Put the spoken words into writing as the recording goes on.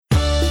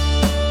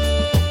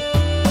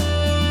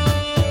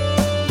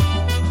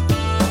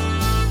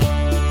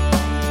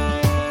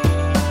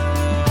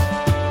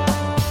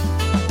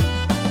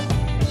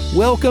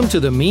Welcome to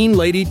the Mean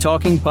Lady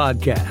Talking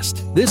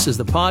Podcast. This is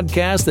the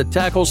podcast that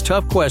tackles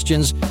tough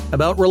questions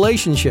about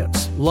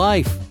relationships,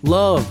 life,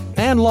 love,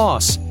 and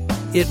loss.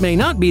 It may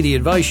not be the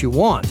advice you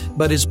want,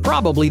 but is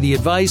probably the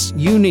advice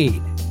you need.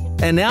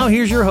 And now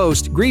here's your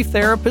host, grief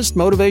therapist,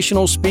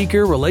 motivational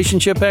speaker,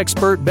 relationship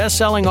expert,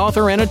 best-selling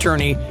author, and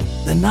attorney,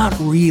 the not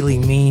really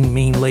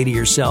mean lady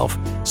herself,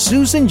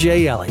 Susan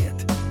J. Elliott.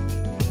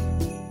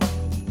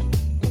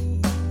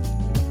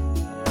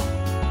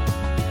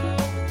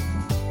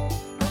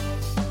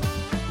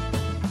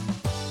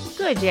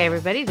 Good day,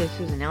 everybody. This is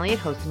Susan Elliott,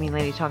 host of Mean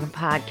Lady Talking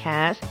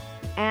Podcast.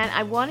 And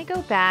I want to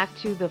go back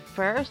to the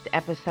first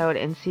episode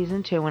in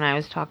season 2 when I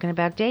was talking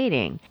about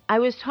dating. I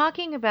was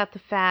talking about the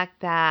fact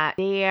that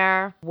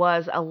there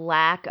was a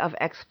lack of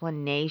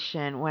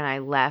explanation when I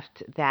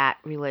left that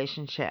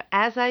relationship.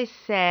 As I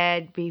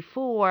said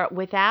before,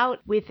 without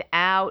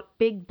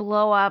big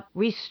blow up,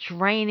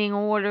 restraining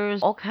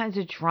orders, all kinds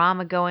of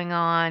drama going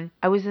on.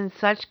 I was in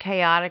such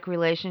chaotic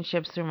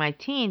relationships through my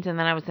teens, and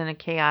then I was in a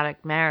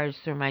chaotic marriage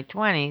through my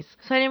 20s.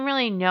 So I didn't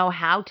really know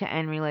how to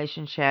end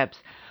relationships.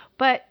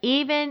 But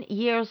even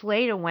years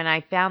later, when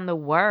I found the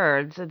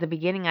words, at the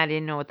beginning I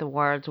didn't know what the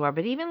words were,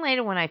 but even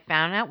later when I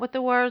found out what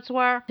the words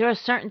were, there are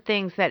certain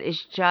things that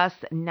is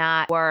just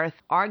not worth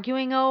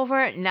arguing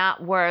over,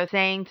 not worth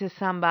saying to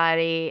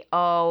somebody,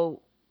 oh,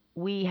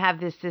 we have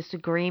this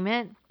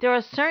disagreement. There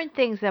are certain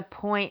things that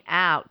point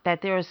out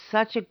that there is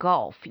such a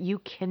gulf. You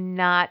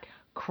cannot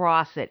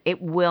cross it.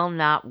 It will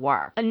not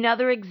work.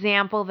 Another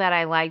example that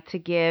I like to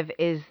give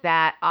is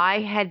that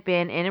I had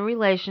been in a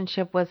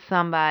relationship with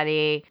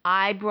somebody.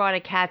 I brought a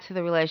cat to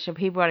the relationship.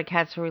 He brought a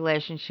cat to the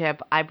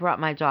relationship. I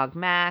brought my dog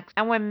Max.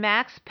 And when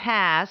Max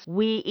passed,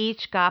 we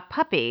each got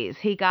puppies.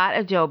 He got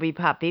a Dobie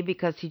puppy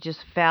because he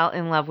just fell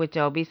in love with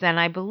Dobies. And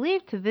I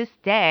believe to this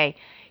day,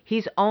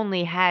 he's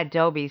only had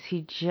Dobies.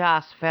 He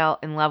just fell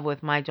in love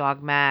with my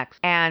dog Max.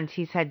 And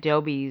he's had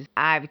Dobies.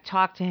 I've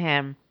talked to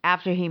him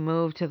after he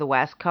moved to the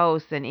West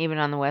Coast, and even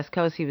on the West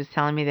Coast, he was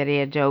telling me that he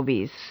had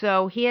Dobies.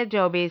 So he had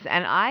Dobies,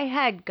 and I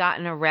had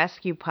gotten a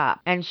rescue pup,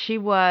 and she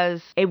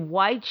was a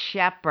white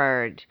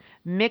shepherd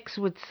mixed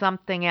with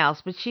something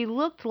else, but she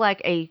looked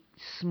like a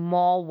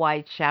small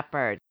white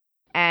shepherd,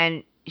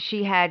 and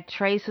she had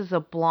traces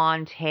of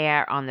blonde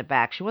hair on the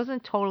back. She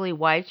wasn't totally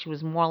white. She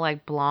was more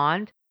like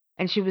blonde.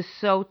 And she was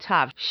so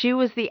tough. She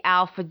was the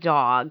alpha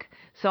dog.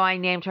 So I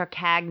named her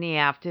Cagney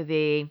after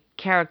the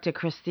character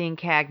Christine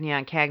Cagney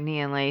on Cagney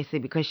and Lacey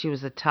because she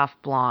was a tough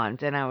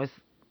blonde. And I was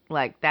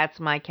like, that's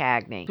my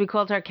Cagney. We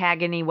called her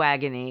Cagney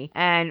Wagony.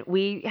 And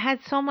we had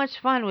so much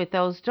fun with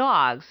those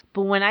dogs.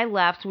 But when I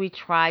left, we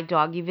tried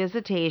doggy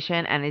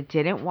visitation and it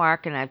didn't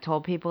work. And I've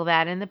told people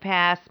that in the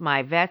past.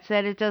 My vet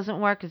said it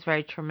doesn't work. It's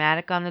very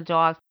traumatic on the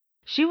dogs.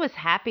 She was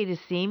happy to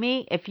see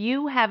me. If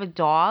you have a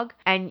dog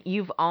and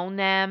you've owned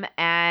them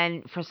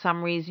and for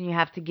some reason you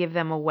have to give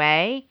them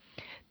away,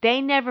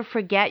 they never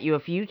forget you.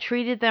 If you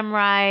treated them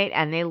right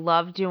and they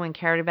loved you and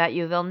cared about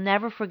you, they'll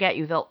never forget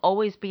you. They'll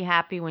always be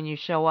happy when you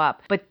show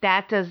up. But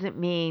that doesn't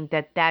mean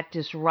that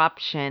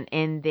disruption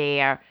in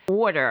their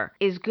order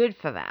is good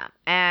for them.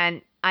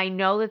 And I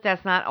know that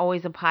that's not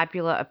always a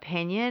popular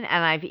opinion,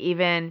 and I've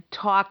even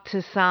talked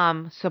to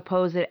some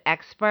supposed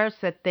experts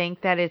that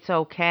think that it's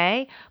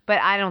okay,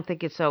 but I don't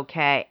think it's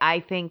okay. I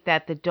think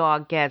that the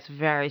dog gets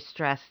very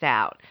stressed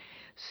out.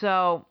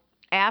 So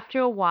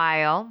after a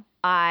while,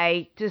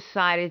 I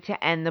decided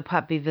to end the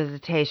puppy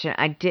visitation.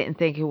 I didn't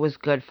think it was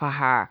good for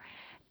her.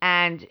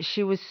 And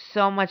she was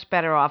so much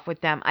better off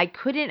with them. I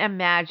couldn't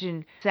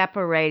imagine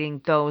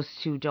separating those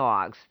two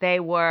dogs. They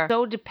were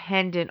so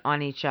dependent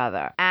on each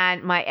other.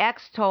 And my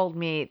ex told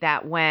me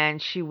that when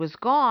she was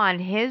gone,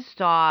 his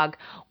dog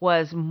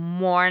was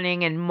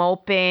mourning and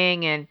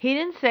moping. And he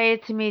didn't say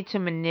it to me to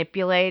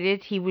manipulate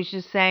it. He was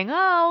just saying,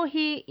 oh,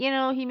 he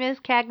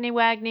missed Cagney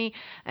Wagny.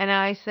 And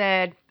I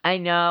said, I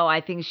know,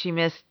 I think she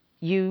missed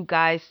you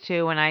guys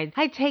too. And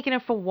I'd taken her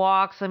for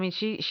walks. I mean,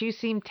 she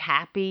seemed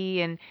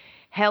happy and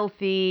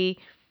healthy.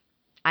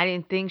 I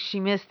didn't think she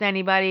missed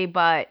anybody,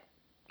 but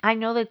I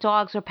know that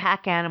dogs are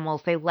pack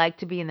animals. They like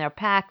to be in their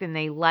pack and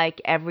they like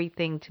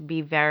everything to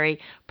be very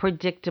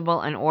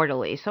predictable and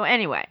orderly. So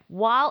anyway,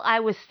 while I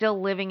was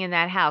still living in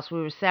that house,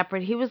 we were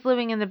separate. He was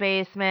living in the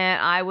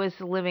basement. I was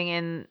living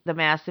in the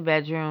master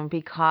bedroom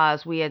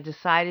because we had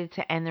decided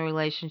to end the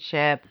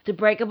relationship. The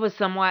breakup was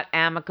somewhat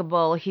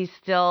amicable. He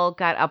still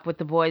got up with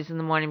the boys in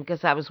the morning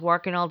because I was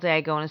working all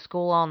day, going to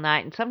school all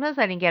night. And sometimes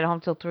I didn't get home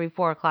till 3,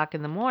 4 o'clock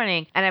in the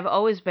morning. And I've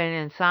always been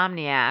an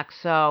insomniac.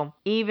 So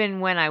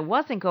even when I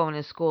wasn't going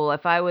to school,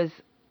 if I was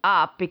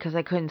up because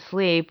I couldn't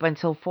sleep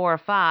until 4 or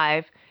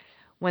 5,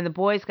 when the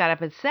boys got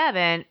up at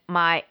 7,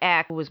 my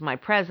ex, who was my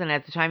president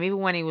at the time, even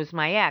when he was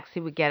my ex, he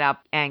would get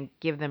up and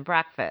give them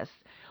breakfast,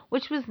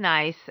 which was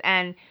nice.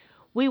 And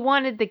we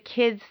wanted the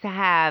kids to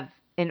have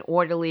an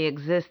orderly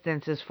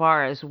existence as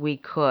far as we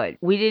could.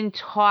 We didn't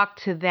talk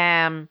to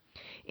them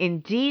in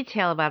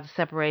detail about the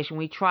separation.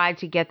 We tried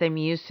to get them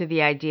used to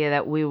the idea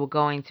that we were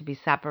going to be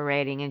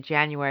separating in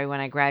January when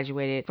I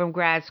graduated from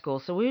grad school.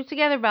 So we were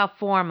together about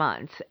 4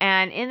 months.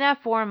 And in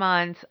that 4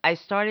 months, I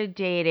started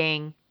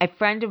dating a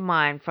friend of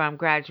mine from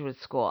graduate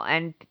school.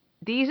 And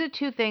these are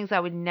two things I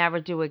would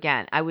never do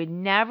again. I would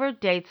never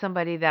date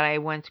somebody that I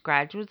went to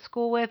graduate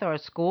school with or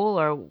school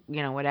or,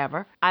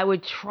 whatever. I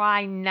would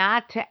try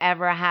not to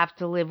ever have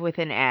to live with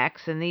an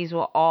ex. And these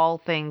were all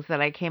things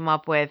that I came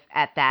up with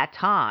at that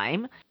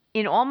time.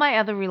 In all my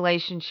other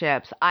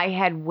relationships, I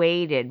had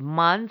waited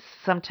months,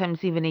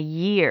 sometimes even a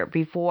year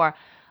before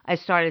I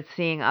started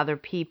seeing other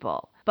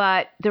people.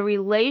 But the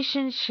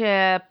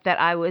relationship that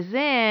I was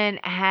in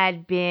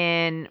had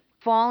been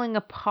falling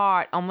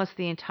apart almost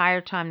the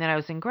entire time that I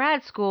was in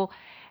grad school,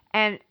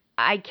 and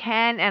I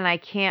can and I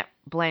can't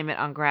blame it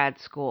on grad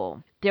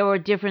school. There were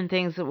different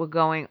things that were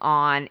going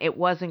on. It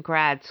wasn't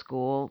grad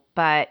school,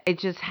 but it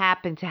just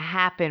happened to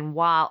happen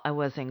while I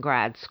was in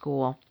grad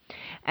school.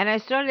 And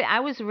I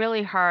was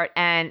really hurt,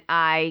 and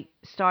I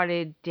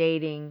started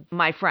dating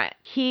my friend.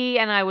 He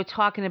and I were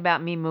talking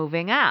about me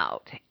moving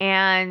out,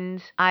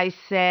 and I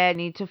said, I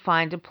need to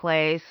find a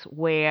place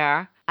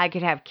where I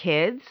could have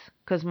kids,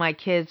 because my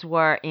kids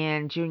were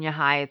in junior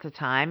high at the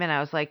time, and I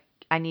was like,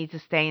 I need to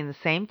stay in the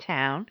same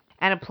town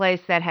and a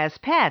place that has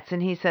pets.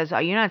 And he says, oh,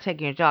 you're not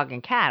taking your dog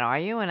and cat, are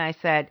you? And I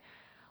said,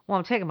 well,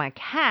 I'm taking my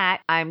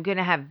cat. I'm going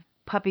to have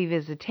puppy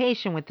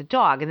visitation with the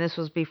dog. And this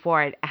was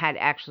before I had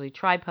actually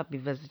tried puppy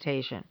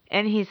visitation.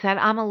 And he said,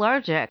 I'm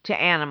allergic to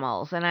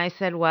animals. And I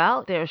said,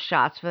 well, there's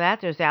shots for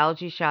that. There's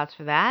allergy shots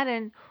for that.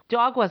 And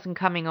dog wasn't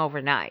coming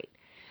overnight.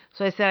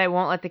 So I said, I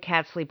won't let the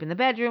cat sleep in the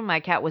bedroom. My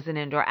cat was an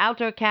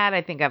indoor-outdoor cat.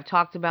 I think I've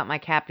talked about my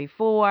cat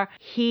before.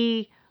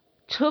 He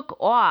took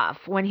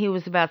off when he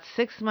was about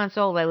 6 months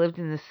old. I lived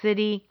in the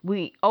city.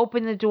 We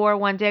opened the door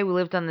one day. We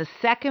lived on the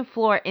second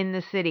floor in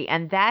the city,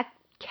 and that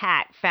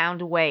cat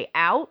found a way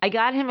out. I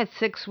got him at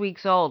 6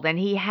 weeks old, and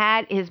he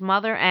had his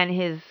mother and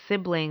his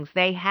siblings.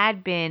 They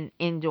had been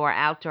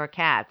indoor-outdoor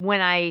cats.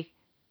 When I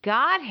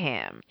got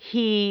him,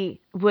 he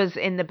was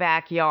in the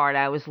backyard.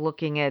 I was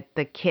looking at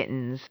the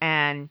kittens,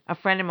 and a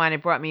friend of mine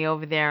had brought me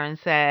over there and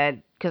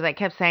said, because I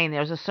kept saying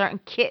there's a certain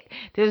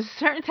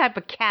type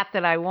of cat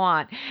that I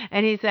want.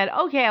 And he said,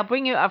 okay, I'll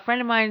bring you a friend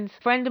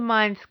of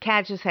mine's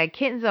cat just had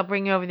kittens. I'll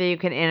bring you over there. You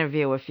can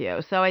interview a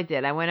few. So I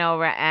did. I went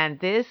over, and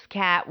this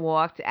cat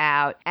walked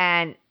out,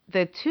 and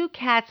the two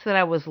cats that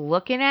I was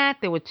looking at,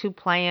 there were two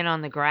playing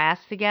on the grass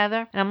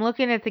together. And I'm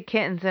looking at the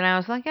kittens, and I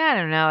was like, I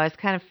don't know. I was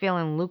kind of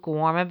feeling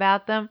lukewarm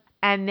about them.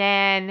 And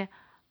then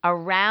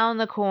around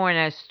the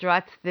corner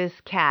struts this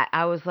cat.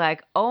 I was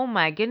like, oh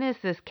my goodness,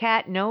 this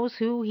cat knows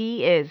who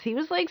he is. He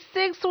was like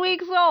 6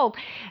 weeks old,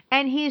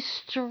 and he's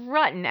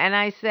strutting. And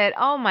I said,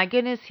 oh my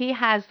goodness, he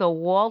has the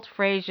Walt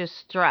Frazier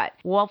strut.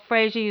 Walt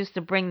Frazier used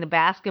to bring the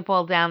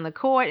basketball down the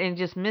court in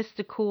just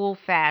Mr. Cool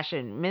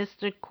fashion.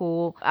 Mr.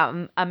 Cool,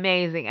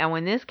 amazing. And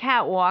when this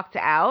cat walked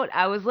out,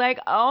 I was like,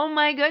 oh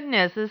my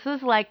goodness, this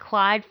is like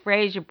Clyde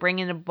Frazier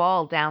bringing the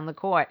ball down the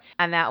court.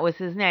 And that was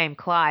his name,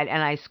 Clyde.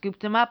 And I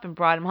scooped him up and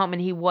brought him home,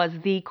 and he was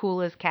the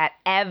coolest cat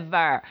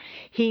ever.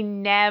 He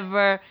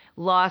never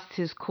lost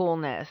his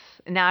coolness.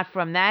 Not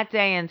from that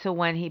day until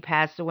when he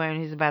passed away when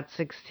he was about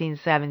 16,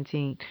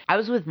 17. I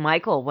was with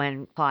Michael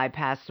when Clyde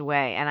passed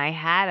away, and I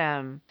had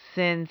him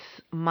since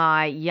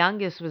my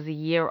youngest was a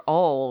year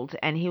old,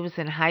 and he was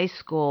in high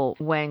school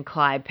when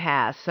Clyde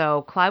passed.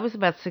 So Clyde was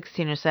about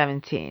 16 or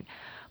 17.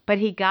 But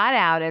he got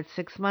out at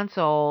 6 months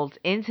old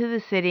into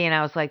the city, and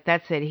I was like,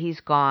 that's it, he's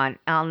gone.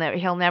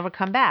 He'll never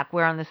come back.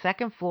 We're on the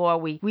second floor.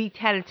 We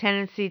had a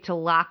tendency to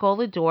lock all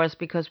the doors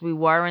because we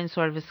were in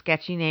sort of a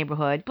sketchy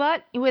neighborhood.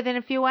 But within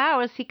a few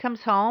hours, he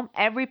comes home.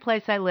 Every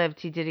place I lived,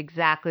 he did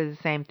exactly the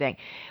same thing.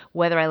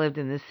 Whether I lived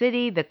in the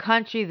city, the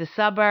country, the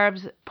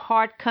suburbs,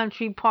 part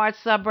country, part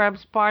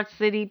suburbs, part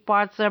city,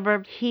 part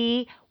suburbs,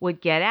 he would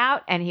get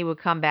out and he would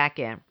come back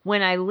in.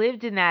 When I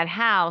lived in that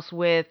house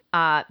with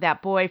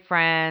that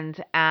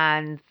boyfriend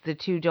and the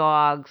two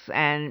dogs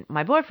and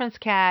my boyfriend's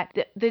cat,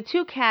 the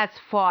two cats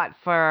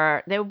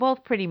they were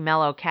both pretty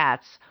mellow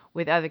cats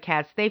with other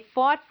cats. They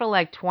fought for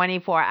like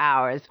 24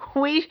 hours.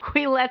 We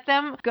let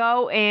them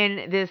go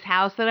in this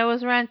house that I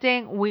was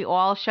renting. We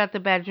all shut the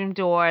bedroom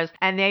doors,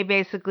 and they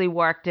basically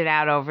worked it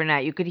out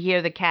overnight. You could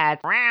hear the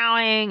cats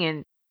meowing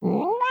and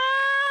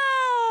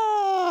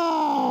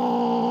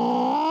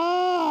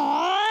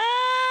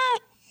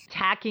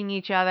attacking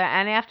each other,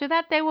 and after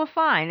that they were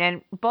fine.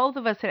 And both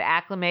of us had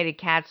acclimated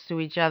cats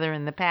to each other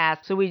in the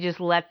past, so we just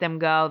let them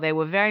go. They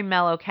were very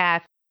mellow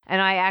cats,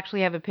 and I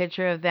actually have a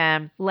picture of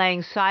them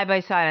laying side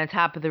by side on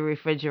top of the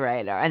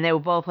refrigerator, and they were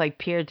both like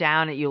peer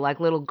down at you like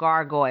little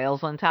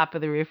gargoyles on top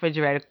of the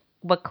refrigerator.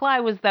 But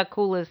Clyde was the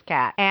coolest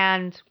cat,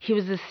 and he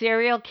was a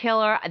serial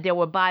killer. There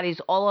were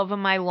bodies all over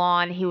my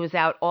lawn. He was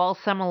out all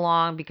summer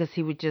long because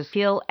he would just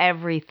kill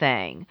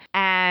everything.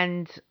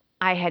 And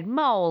I had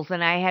moles,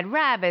 and I had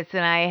rabbits,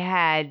 and I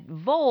had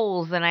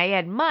voles, and I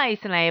had mice,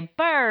 and I had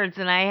birds,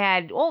 and I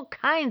had all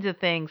kinds of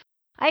things.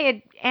 I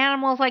had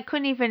animals I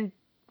couldn't even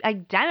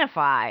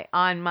identify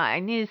I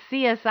needed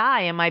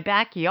CSI in my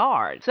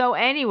backyard. So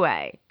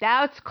anyway,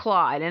 that's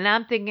Clyde. And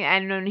I'm thinking,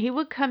 and when he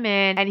would come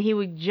in and he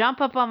would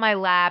jump up on my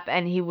lap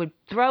and he would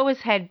throw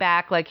his head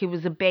back like he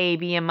was a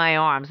baby in my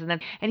arms.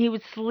 And he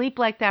would sleep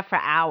like that for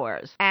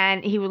hours.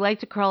 And he would like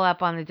to curl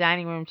up on the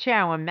dining room chair.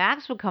 And when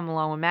Max would come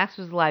along, when Max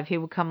was alive, he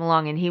would come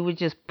along and he would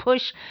just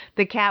push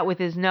the cat with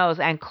his nose.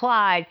 And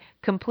Clyde,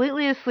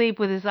 completely asleep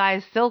with his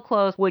eyes still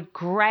closed, would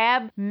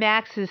grab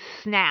Max's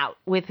snout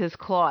with his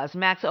claws.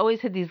 Max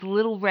always had these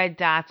little red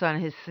dots on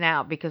his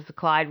snout because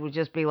Clyde would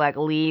just be like,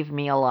 leave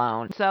me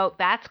alone. So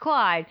that's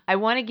Clyde. I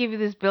want to give you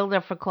this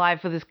build-up for Clyde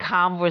for this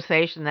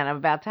conversation that I'm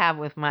about to have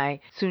with my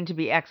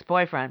soon-to-be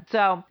ex-boyfriend.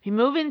 So we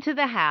move into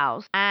the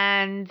house,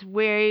 and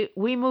we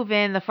move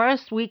in the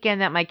first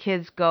weekend that my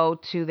kids go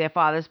to their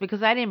father's,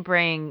 because I didn't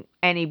bring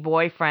any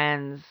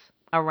boyfriends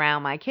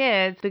around my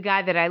kids. The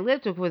guy that I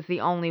lived with was the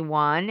only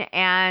one,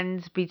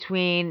 and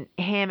between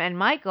him and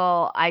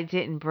Michael, I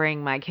didn't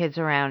bring my kids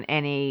around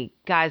any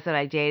guys that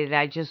I dated.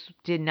 I just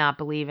did not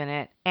believe in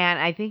it. And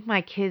I think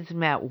my kids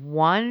met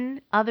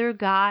one other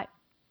guy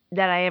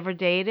that I ever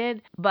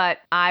dated, but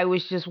I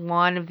was just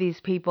one of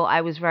these people.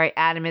 I was very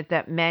adamant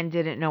that men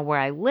didn't know where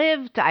I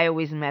lived. I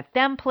always met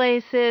them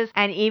places.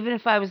 And even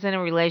if I was in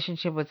a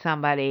relationship with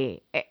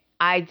somebody,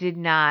 I did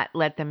not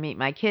let them meet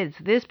my kids.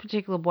 This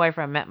particular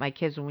boyfriend met my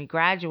kids when we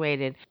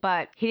graduated,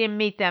 but he didn't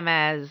meet them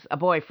as a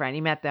boyfriend.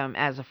 He met them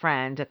as a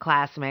friend, a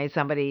classmate,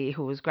 somebody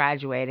who was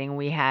graduating.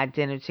 We had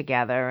dinner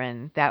together,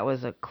 and that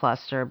was a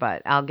cluster,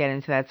 but I'll get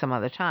into that some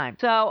other time.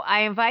 So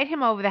I invite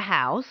him over the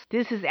house.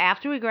 This is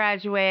after we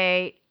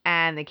graduate,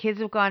 and the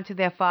kids have gone to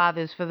their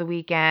father's for the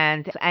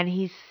weekend, and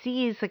he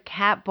sees a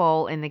cat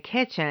bowl in the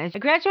kitchen. I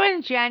graduated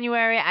in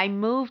January. I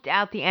moved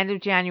out the end of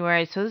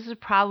January, so this is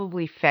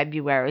probably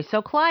February.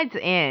 So Clyde's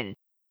in.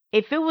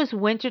 If it was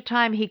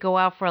wintertime, he'd go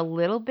out for a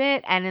little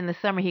bit, and in the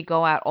summer, he'd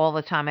go out all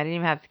the time. I didn't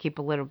even have to keep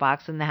a litter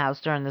box in the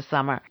house during the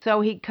summer.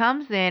 So he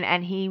comes in,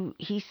 and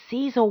he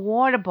sees a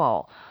water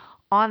bowl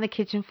on the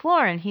kitchen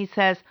floor, and he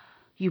says,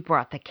 "You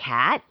brought the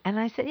cat?" And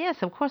I said,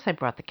 "Yes, of course I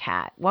brought the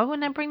cat. Why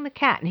wouldn't I bring the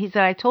cat?" And he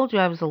said, "I told you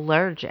I was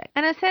allergic."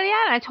 And I said,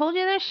 "Yeah, and I told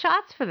you there's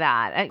shots for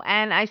that."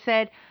 And I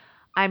said,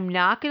 "I'm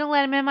not going to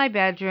let him in my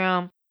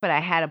bedroom, but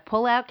I had a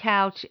pull-out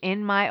couch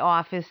in my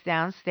office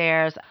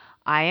downstairs.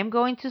 I am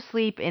going to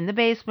sleep in the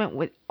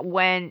basement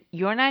when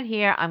you're not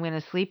here. I'm going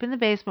to sleep in the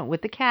basement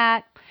with the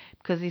cat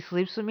because he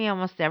sleeps with me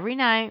almost every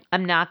night.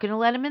 I'm not going to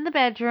let him in the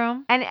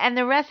bedroom. And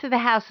the rest of the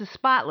house is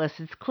spotless.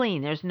 It's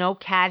clean. There's no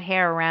cat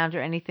hair around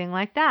or anything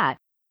like that."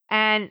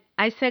 And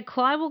I said,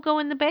 "Clyde will go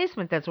in the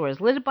basement. That's where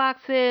his litter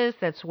box is.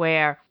 That's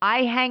where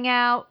I hang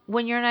out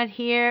when you're not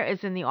here,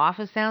 is in the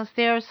office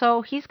downstairs.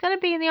 So he's going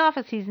to be in the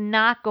office. He's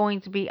not going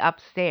to be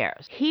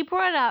upstairs." He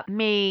brought up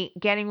me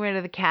getting rid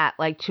of the cat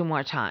like 2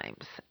 more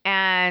times.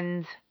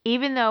 And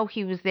even though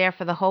he was there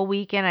for the whole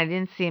weekend, I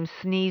didn't see him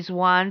sneeze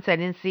once. I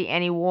didn't see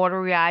any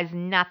watery eyes,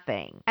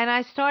 nothing. And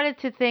I started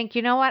to think,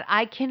 you know what?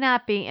 I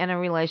cannot be in a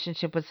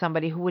relationship with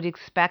somebody who would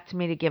expect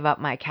me to give up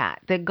my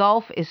cat. The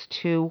gulf is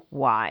too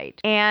wide.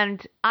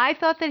 And I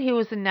thought that he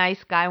was a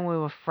nice guy when we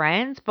were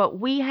friends, but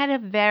we had a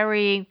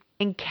very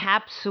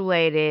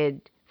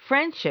encapsulated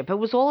friendship. It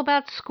was all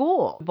about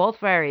school. Both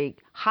very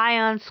high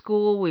on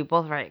school. We were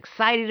both very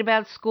excited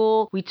about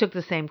school. We took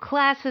the same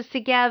classes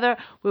together.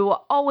 We were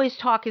always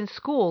talking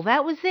school.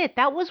 That was it.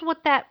 That was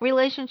what that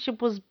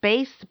relationship was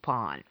based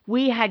upon.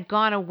 We had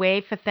gone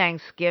away for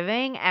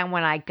Thanksgiving, and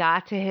when I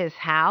got to his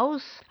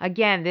house,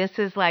 again, this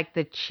is like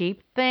the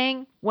cheap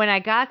thing. When I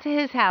got to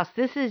his house,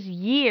 this is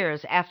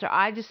years after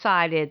I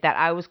decided that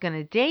I was going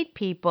to date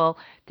people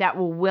that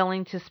were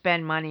willing to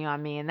spend money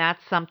on me. And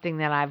that's something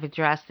that I've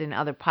addressed in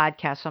other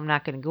podcasts, so I'm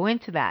not going to go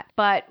into that.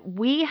 But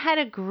we had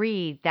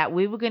agreed that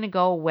we were going to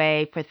go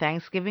away for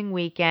Thanksgiving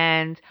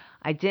weekend.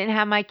 I didn't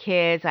have my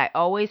kids. I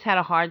always had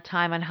a hard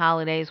time on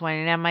holidays when I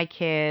didn't have my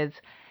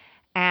kids.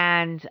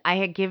 And I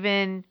had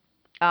given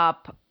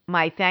up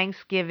my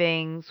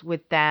Thanksgivings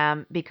with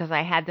them because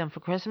I had them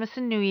for Christmas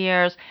and New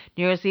Year's.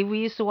 New Year's Eve, we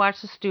used to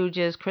watch the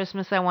Stooges.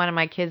 Christmas, I wanted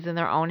my kids in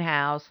their own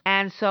house.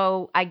 And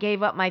so I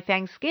gave up my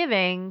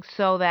Thanksgiving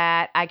so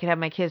that I could have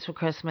my kids for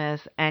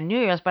Christmas and New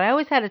Year's. But I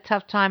always had a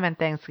tough time on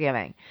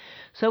Thanksgiving.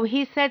 So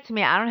he said to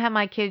me, "I don't have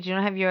my kids. You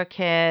don't have your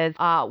kids.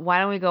 Why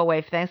don't we go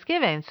away for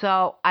Thanksgiving?"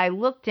 So I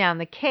looked down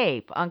the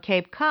Cape. On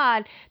Cape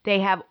Cod, they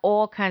have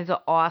all kinds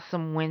of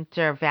awesome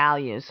winter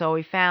values. So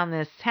we found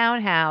this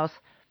townhouse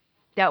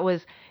that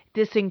was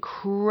this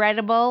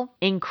incredible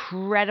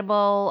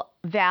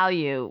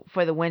value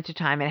for the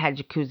wintertime. It had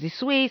jacuzzi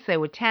suites. They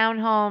were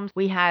townhomes.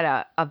 We had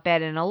a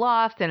bed in a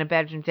loft and a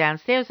bedroom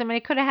downstairs. I mean,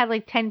 it could have had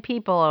like 10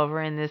 people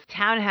over in this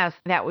townhouse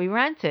that we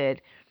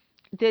rented.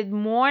 The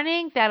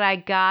morning that I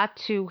got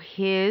to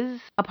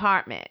his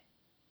apartment,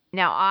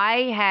 now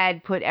I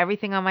had put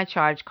everything on my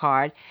charge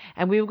card,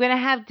 and we were going to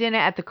have dinner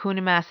at the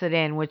Coonamessett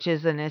Inn, which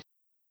is an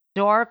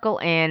historical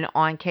inn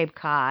on Cape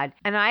Cod.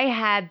 And I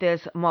had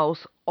this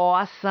most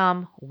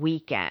awesome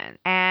weekend.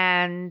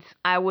 And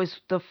I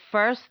was the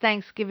first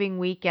Thanksgiving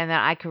weekend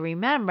that I could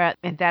remember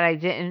and that I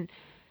didn't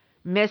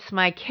miss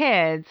my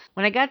kids.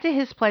 When I got to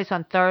his place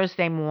on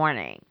Thursday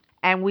morning,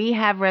 and we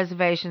have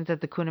reservations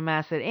at the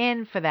Coonamessett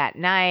Inn for that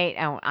night,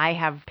 and I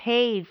have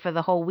paid for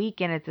the whole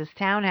weekend at this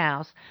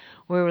townhouse.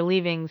 We were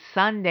leaving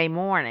Sunday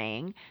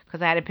morning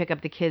because I had to pick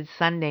up the kids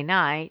Sunday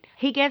night.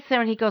 He gets there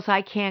and he goes,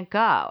 I can't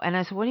go. And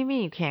I said, what do you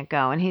mean you can't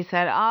go? And he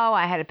said, oh,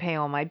 I had to pay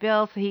all my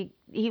bills.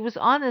 He was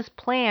on this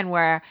plan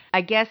where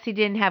I guess he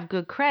didn't have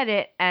good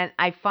credit, and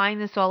I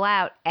find this all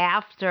out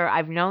after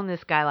I've known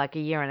this guy like a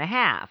year and a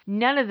half.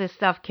 None of this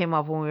stuff came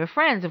up when we were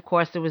friends. Of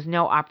course, there was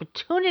no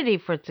opportunity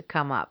for it to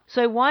come up.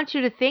 So I want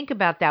you to think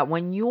about that.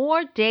 When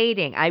you're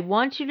dating, I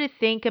want you to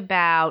think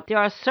about there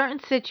are certain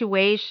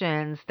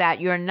situations that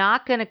you're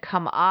not going to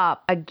come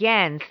up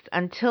against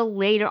until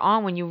later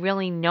on when you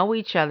really know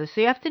each other.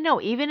 So you have to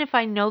know, even if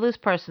I know this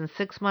person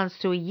 6 months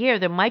to a year,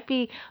 there might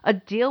be a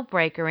deal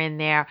breaker in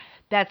there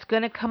that's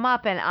going to come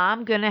up and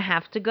I'm going to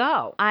have to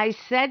go. I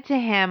said to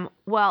him,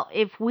 well,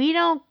 if we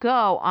don't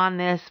go on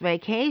this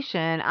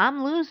vacation,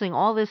 I'm losing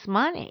all this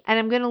money. And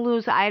I'm going to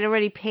lose, I had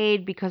already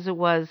paid because it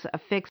was a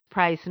fixed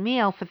price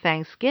meal for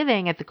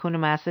Thanksgiving at the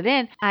Coonamessett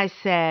Inn. I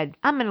said,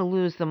 I'm going to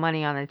lose the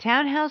money on the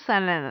townhouse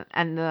and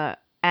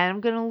I'm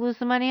going to lose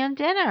the money on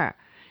dinner.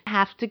 I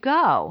have to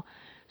go.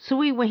 So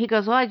when he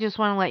goes, well, I just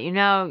want to let you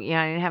know, I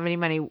didn't have any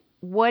money.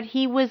 What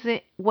he was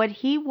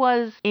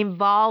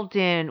involved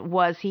in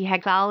was he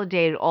had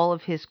consolidated all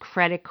of his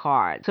credit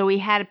cards. So he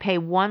had to pay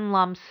one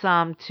lump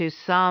sum to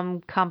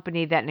some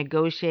company that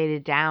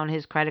negotiated down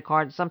his credit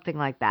card, something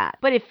like that.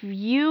 But if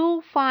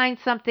you find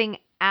something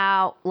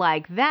out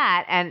like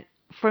that, and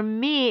for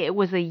me, it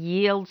was a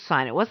yield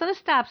sign. It wasn't a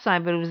stop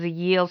sign, but it was a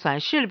yield sign.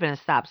 It should have been a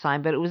stop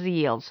sign, but it was a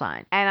yield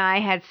sign. And I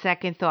had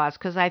second thoughts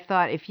because I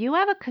thought if you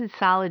have a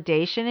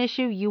consolidation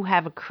issue, you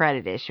have a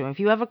credit issue. If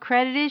you have a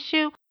credit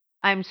issue,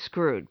 I'm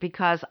screwed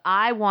because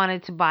I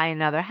wanted to buy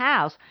another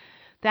house.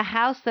 The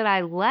house that I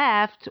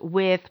left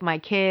with my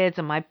kids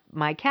and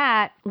my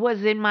cat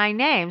was in my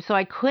name, so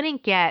I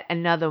couldn't get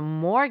another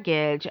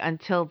mortgage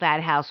until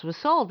that house was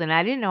sold, and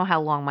I didn't know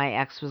how long my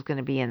ex was going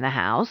to be in the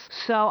house.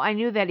 So I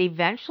knew that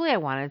eventually I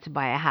wanted to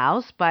buy a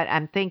house, but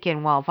I'm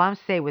thinking, well, if I'm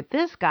staying with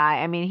this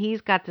guy, I mean, he's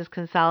got this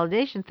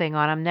consolidation thing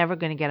on, I'm never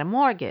going to get a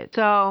mortgage.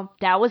 So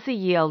that was a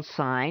yield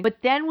sign. But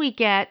then we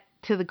get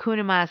to the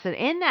Coonamessett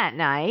Inn that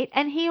night,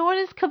 and he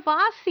orders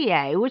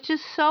Cavassier, which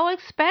is so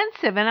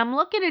expensive. And I'm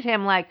looking at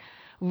him like,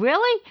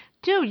 really?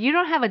 Dude, you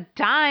don't have a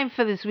dime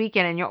for this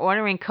weekend and you're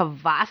ordering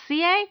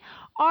Cavassier?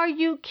 Are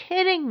you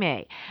kidding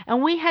me?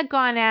 And we had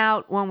gone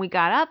out when we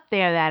got up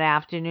there that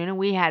afternoon, and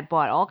we had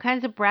bought all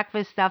kinds of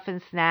breakfast stuff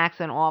and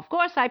snacks and all. Of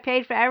course, I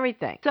paid for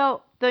everything.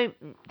 So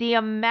the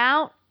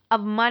amount of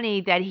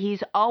money that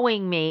he's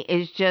owing me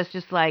is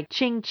just like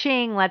ching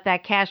ching, let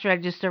that cash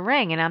register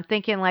ring. And I'm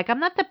thinking like, I'm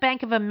not the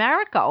Bank of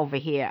America over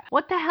here.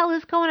 What the hell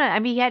is going on? I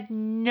mean, he had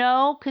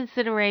no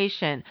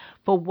consideration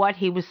for what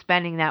he was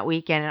spending that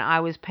weekend, and I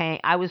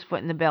was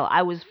footing the bill.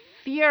 I was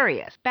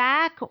furious.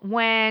 Back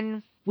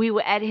when we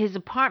were at his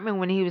apartment,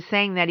 when he was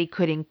saying that he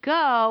couldn't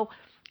go,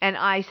 and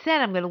I said,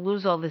 I'm going to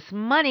lose all this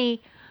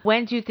money.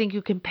 When do you think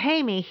you can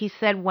pay me? He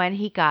said when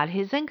he got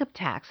his income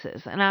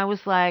taxes. And I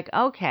was like,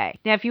 okay.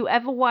 Now, if you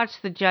ever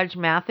watch the Judge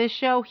Mathis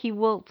show, he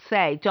will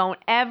say, don't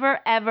ever,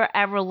 ever,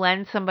 ever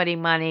lend somebody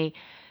money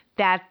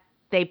that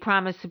they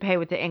promise to pay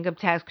with the income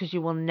tax because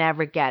you will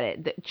never get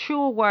it. The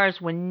truer words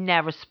were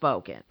never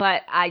spoken.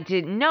 But I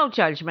didn't know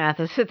Judge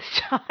Mathis at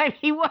the time.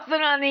 He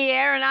wasn't on the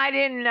air and I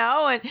didn't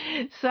know.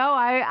 And so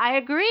I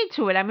agreed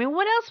to it. I mean,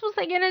 what else was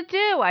I going to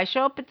do? I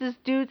show up at this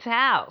dude's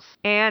house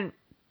and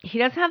he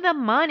doesn't have the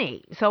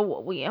money. So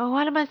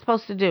what am I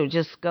supposed to do?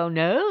 Just go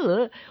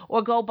no?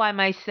 Or go by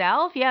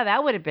myself? Yeah,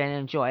 that would have been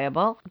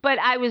enjoyable. But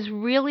I was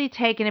really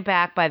taken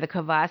aback by the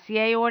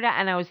Cavassier order,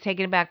 and I was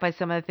taken aback by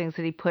some of the things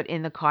that he put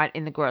in the cart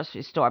in the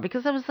grocery store,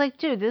 because I was like,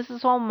 dude, this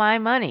is all my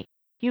money.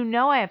 You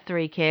know I have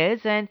 3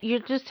 kids, and you're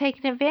just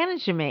taking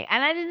advantage of me.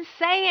 And I didn't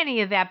say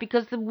any of that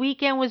because the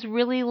weekend was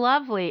really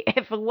lovely.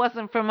 If it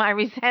wasn't for my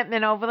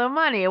resentment over the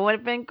money, it would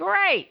have been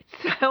great.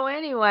 So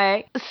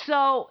anyway,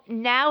 so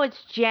now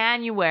it's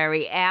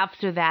January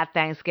after that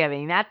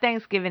Thanksgiving. That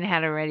Thanksgiving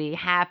had already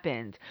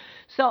happened.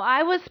 So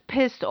I was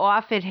pissed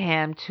off at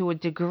him to a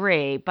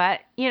degree, but,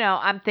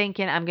 I'm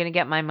thinking I'm going to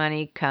get my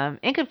money come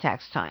income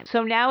tax time.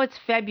 So now it's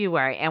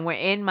February and we're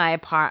in my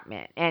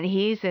apartment and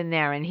he's in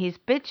there and he's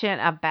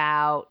bitching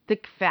about the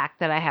fact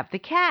that I have the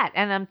cat.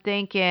 And I'm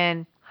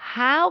thinking,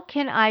 how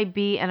can I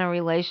be in a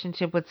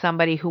relationship with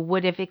somebody who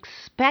would have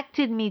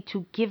expected me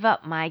to give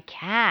up my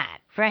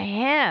cat for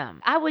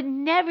him? I would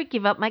never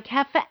give up my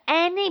cat for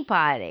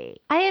anybody.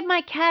 I had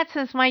my cat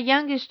since my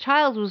youngest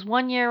child was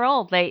 1 year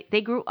old.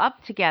 They grew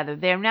up together.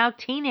 They're now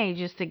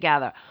teenagers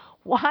together.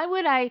 Why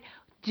would I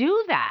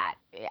do that?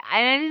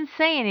 I didn't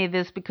say any of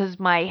this because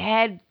my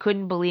head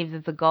couldn't believe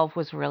that the gulf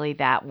was really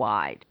that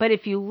wide. But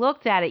if you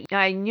looked at it,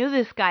 I knew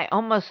this guy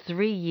almost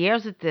 3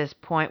 years at this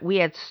point. We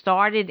had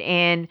started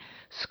in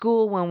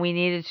school when we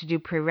needed to do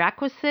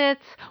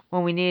prerequisites,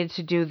 when we needed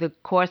to do the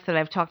course that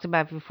I've talked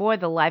about before,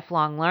 the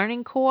lifelong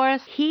learning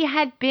course. He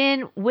had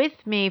been with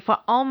me for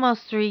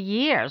almost 3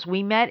 years.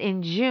 We met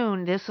in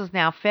June. This is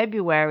now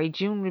February.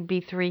 June would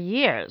be 3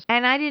 years.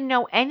 And I didn't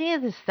know any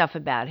of this stuff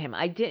about him.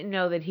 I didn't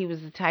know that he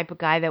was the type of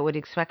guy that would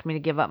expect me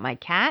to give up my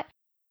cat.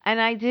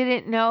 And I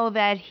didn't know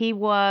that he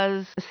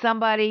was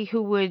somebody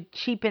who would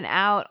cheapen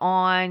out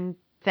on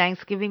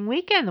Thanksgiving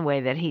weekend the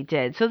way that he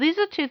did. So these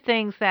are two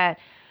things that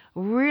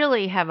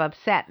really have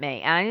upset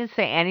me. And I didn't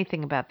say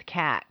anything about the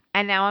cat.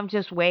 And now I'm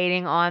just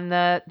waiting on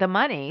the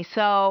money.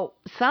 So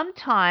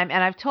sometime,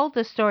 and I've told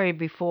this story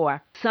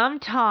before,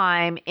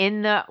 sometime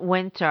in the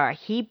winter,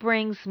 he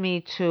brings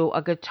me to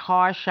a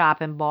guitar shop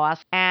in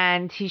Boston,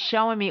 and he's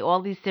showing me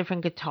all these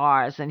different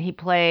guitars. And he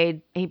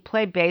played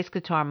bass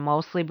guitar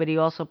mostly, but he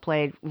also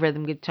played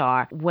rhythm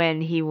guitar when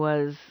he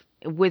was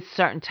with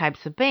certain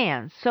types of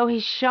bands. So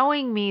he's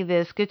showing me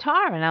this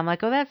guitar, and I'm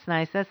like, oh, that's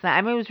nice. That's nice.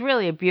 I mean, it was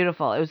a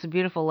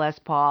beautiful Les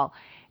Paul.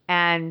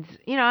 And,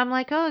 I'm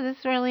like, oh, this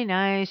is really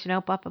nice,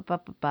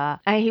 ba.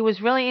 And he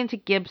was really into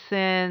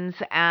Gibsons,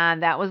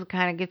 and that was the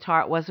kind of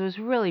guitar it was. It was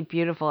really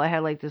beautiful. It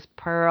had like this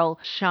pearl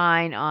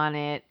shine on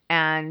it.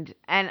 And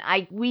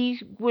we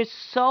were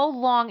so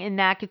long in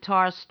that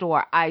guitar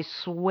store, I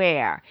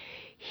swear,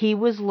 he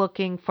was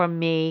looking for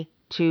me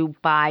to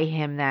buy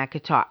him that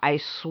guitar. I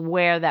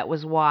swear that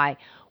was why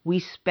we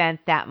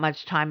spent that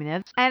much time in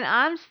it. And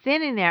I'm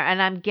standing there,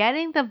 and I'm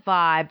getting the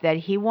vibe that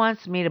he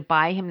wants me to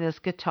buy him this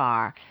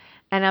guitar.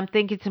 And I'm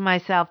thinking to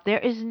myself, there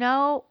is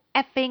no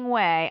effing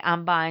way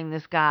I'm buying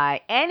this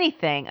guy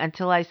anything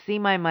until I see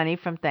my money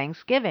from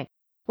Thanksgiving.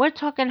 We're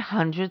talking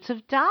hundreds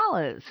of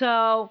dollars.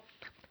 So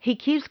he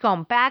keeps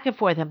going back and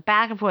forth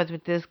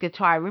with this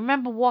guitar. I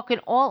remember walking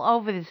all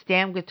over this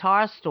damn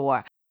guitar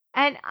store.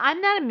 And I'm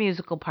not a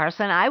musical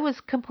person. I was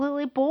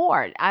completely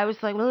bored. I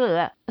was like,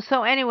 ugh.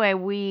 So anyway,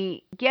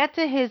 we get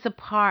to his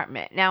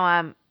apartment. Now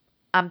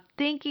I'm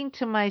thinking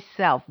to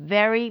myself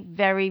very,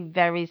 very,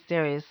 very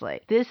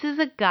seriously, this is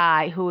a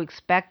guy who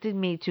expected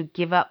me to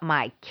give up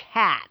my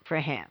cat for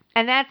him.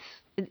 And that's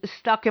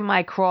stuck in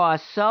my craw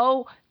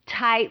so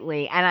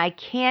tightly, and I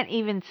can't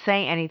even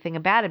say anything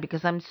about it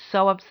because I'm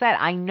so upset.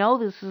 I know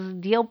this is a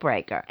deal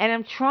breaker, and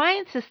I'm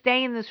trying to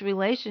stay in this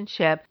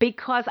relationship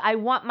because I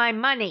want my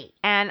money.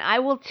 And I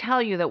will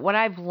tell you that what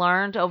I've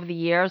learned over the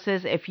years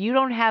is if you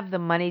don't have the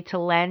money to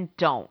lend,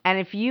 don't. And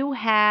if you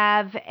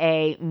have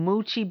a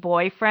moochy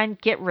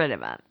boyfriend, get rid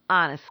of him.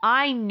 Honest,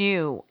 I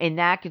knew in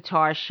that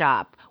guitar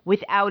shop,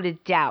 without a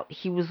doubt,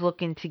 he was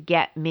looking to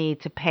get me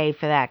to pay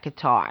for that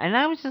guitar. And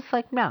I was just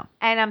like, no.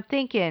 And I'm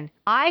thinking,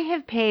 I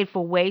have paid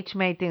for way too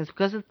many things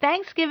because the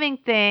Thanksgiving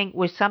thing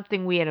was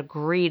something we had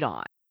agreed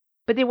on.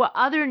 But there were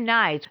other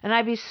nights, and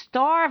I'd be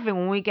starving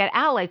when we get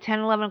out, like 10,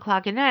 11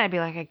 o'clock at night. I'd be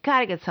like, I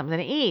gotta get something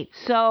to eat.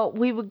 So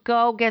we would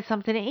go get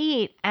something to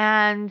eat,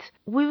 and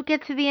we would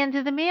get to the end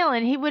of the meal,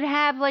 and he would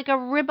have like a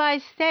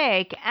ribeye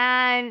steak,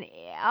 and,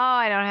 oh,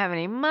 I don't have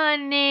any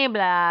money,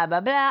 blah,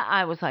 blah, blah.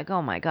 I was like,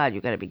 oh my God,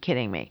 you gotta be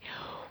kidding me.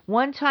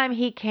 One time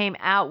he came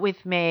out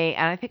with me,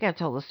 and I think I've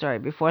told the story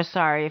before,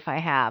 sorry if I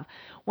have.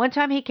 One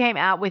time he came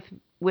out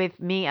with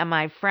me and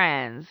my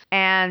friends,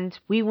 and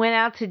we went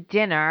out to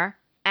dinner.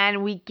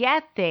 And we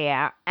get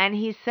there, and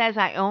he says,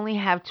 I only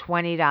have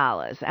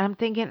 $20. And I'm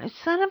thinking,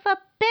 son of a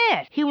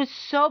bitch. He was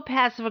so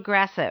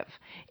passive-aggressive.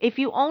 If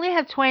you only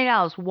have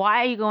 $20,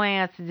 why are you going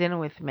out to dinner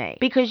with me?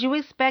 Because you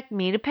expect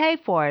me to pay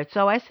for it.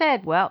 So I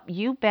said, well,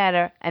 you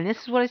better, and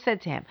this is what I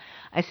said to him.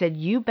 I said,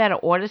 you better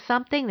order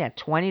something that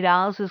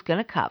 $20 is going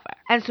to cover.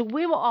 And so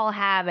we were all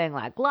having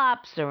like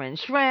lobster and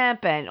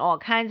shrimp and all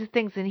kinds of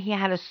things, and he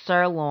had a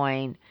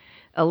sirloin,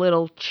 a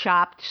little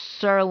chopped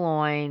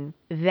sirloin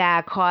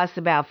that cost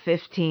about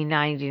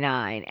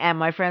 $15.99. And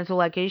my friends were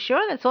like, are you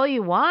sure that's all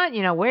you want?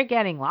 We're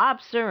getting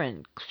lobster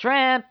and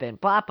shrimp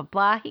and blah, blah,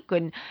 blah. He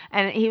couldn't.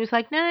 And he was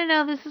like,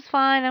 no, this is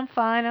fine.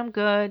 I'm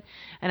good.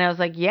 And I was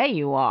like, yeah,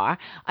 you are.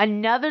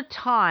 Another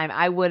time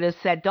I would have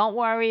said, don't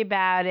worry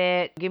about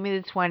it. Give me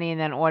the 20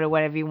 and then order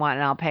whatever you want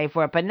and I'll pay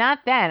for it. But not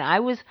then. I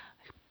was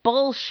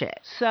bullshit.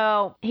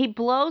 So he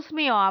blows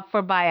me off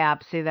for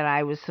biopsy that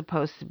I was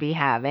supposed to be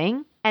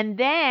having. And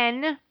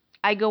then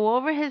I go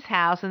over his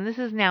house, and this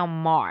is now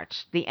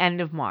March, the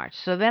end of March.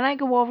 So then I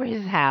go over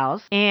his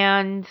house,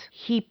 and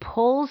he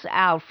pulls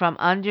out from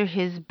under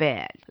his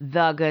bed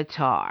the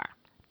guitar,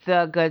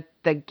 the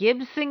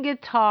Gibson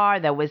guitar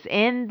that was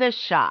in the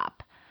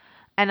shop.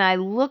 And I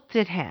looked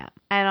at him,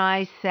 and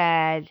I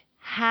said,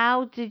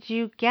 how did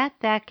you get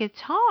that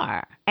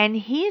guitar? And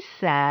he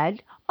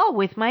said, oh,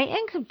 with my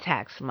income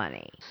tax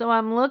money. So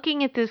I'm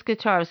looking at this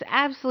guitar. It was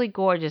absolutely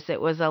gorgeous.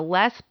 It was a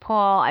Les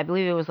Paul. I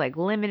believe it was like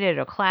limited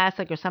or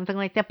classic or something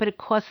like that, but it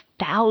cost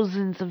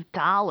thousands of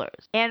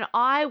dollars. And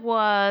I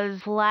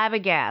was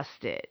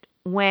flabbergasted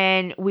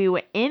when we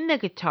were in the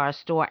guitar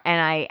store, and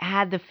I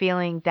had the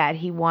feeling that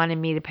he wanted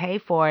me to pay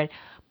for it.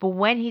 But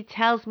when he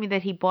tells me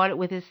that he bought it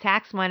with his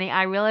tax money,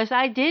 I realize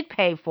I did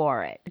pay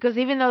for it. Because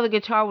even though the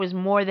guitar was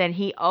more than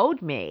he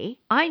owed me,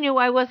 I knew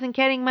I wasn't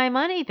getting my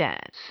money then.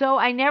 So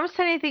I never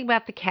said anything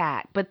about the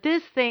cat. But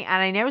this thing,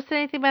 and I never said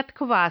anything about the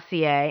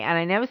Courvoisier, and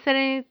I never said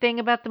anything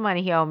about the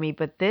money he owed me.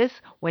 But this,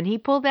 when he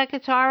pulled that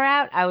guitar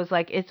out, I was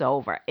like, it's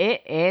over.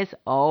 It is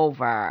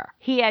over.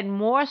 He had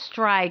more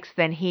strikes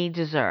than he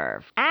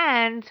deserved.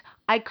 And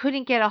I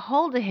couldn't get a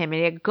hold of him. And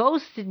he had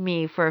ghosted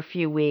me for a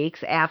few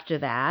weeks after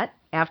that,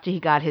 after he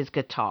got his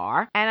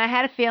guitar. And I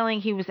had a feeling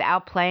he was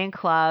out playing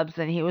clubs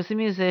and he was a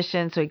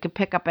musician, so he could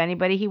pick up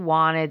anybody he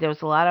wanted. There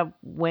was a lot of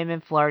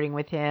women flirting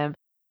with him.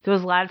 There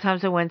was a lot of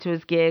times I went to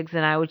his gigs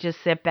and I would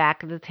just sit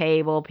back at the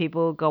table.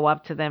 People would go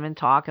up to them and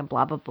talk and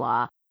blah, blah,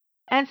 blah.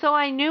 And so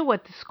I knew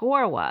what the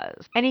score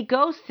was. And he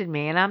ghosted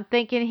me. And I'm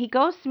thinking he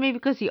ghosted me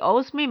because he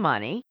owes me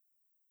money.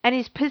 And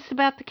he's pissed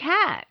about the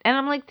cat. And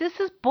I'm like, this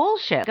is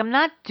bullshit. I'm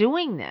not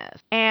doing this.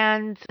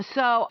 And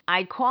so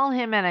I call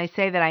him and I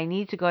say that I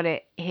need to go to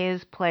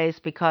his place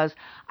because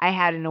I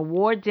had an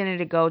award dinner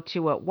to go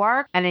to at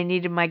work and I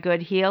needed my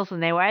good heels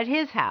and they were at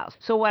his house.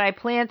 So what I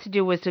planned to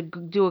do was to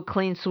do a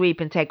clean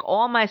sweep and take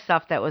all my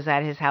stuff that was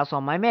at his house,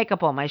 all my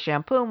makeup, all my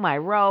shampoo, my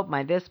robe,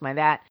 my this, my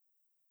that,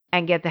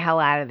 and get the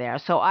hell out of there.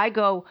 So I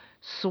go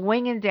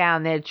swinging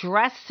down there,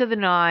 dressed to the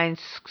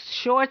nines,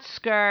 short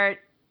skirt,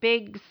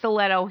 big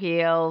stiletto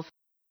heels,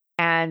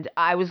 and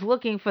I was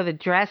looking for the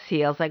dress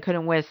heels. I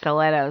couldn't wear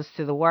stilettos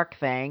to the work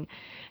thing.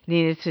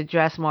 Needed to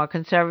dress more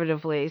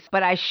conservatively.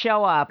 But I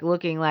show up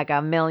looking like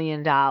 $1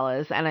 million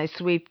and I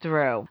sweep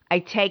through. I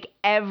take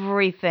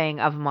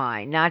everything of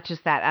mine, not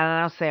just that. And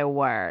I don't say a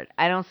word.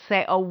 I don't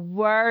say a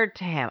word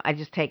to him. I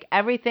just take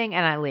everything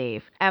and I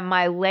leave. And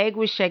my leg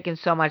was shaking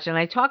so much. And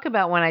I talk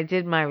about when I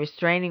did my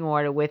restraining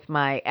order with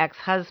my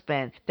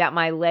ex-husband, that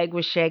my leg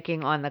was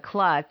shaking on the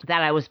clutch,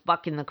 that I was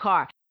bucking the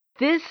car.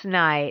 This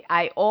night,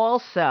 I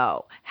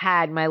also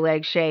had my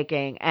leg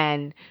shaking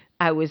and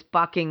I was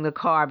bucking the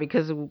car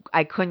because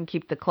I couldn't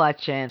keep the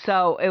clutch in.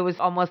 So it was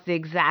almost the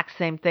exact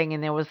same thing.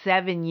 And there was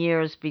 7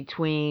 years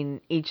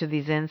between each of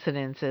these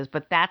incidences.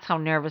 But that's how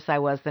nervous I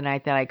was the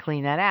night that I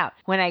cleaned that out.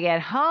 When I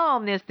get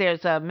home,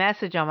 there's a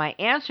message on my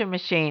answer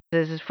machine.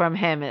 This is from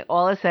him.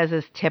 All it says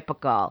is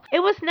typical.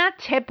 It was not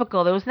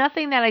typical. There was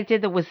nothing that I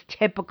did that was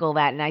typical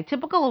that night.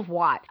 Typical of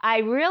what? I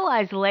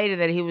realized later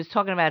that he was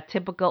talking about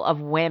typical of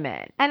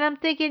women. And I'm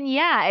thinking,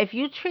 yeah, if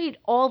you treat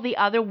all the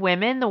other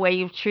women the way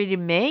you've treated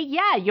me,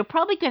 yeah, you're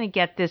probably going to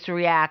get this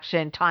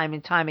reaction time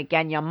and time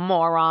again, you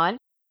moron.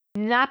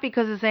 Not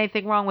because there's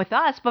anything wrong with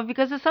us, but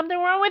because there's something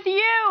wrong with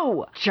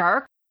you,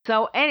 jerk.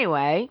 So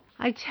anyway,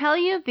 I tell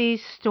you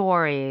these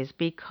stories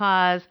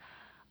because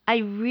I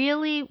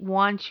really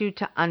want you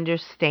to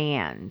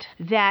understand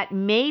that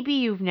maybe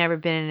you've never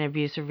been in an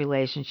abusive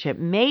relationship.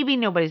 Maybe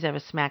nobody's ever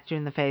smacked you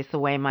in the face the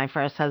way my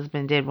first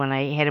husband did when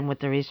I hit him with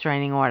the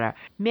restraining order.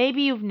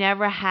 Maybe you've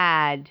never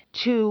had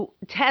to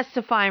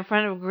testify in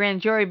front of a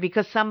grand jury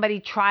because somebody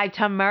tried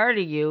to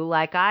murder you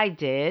like I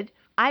did.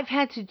 I've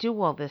had to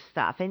do all this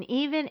stuff. And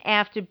even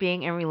after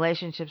being in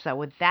relationships that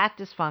were that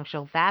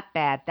dysfunctional, that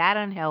bad, that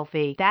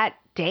unhealthy, that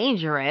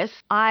dangerous,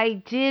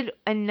 I did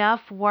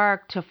enough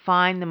work to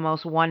find the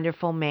most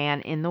wonderful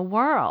man in the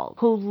world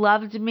who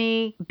loved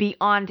me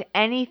beyond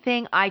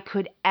anything I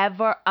could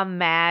ever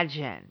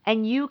imagine.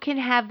 And you can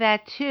have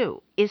that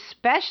too,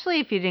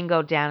 especially if you didn't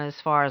go down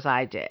as far as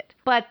I did.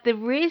 But the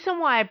reason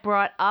why I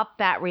brought up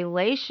that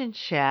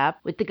relationship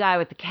with the guy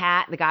with the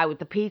cat, the guy with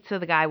the pizza,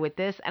 the guy with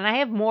this, and I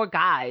have more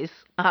guys,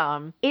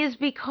 is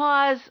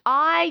because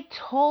I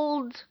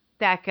told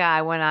that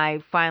guy when I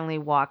finally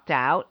walked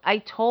out, I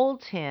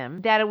told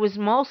him that it was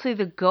mostly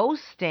the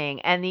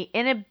ghosting and the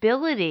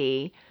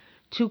inability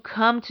to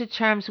come to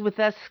terms with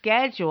a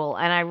schedule.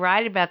 And I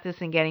write about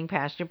this in Getting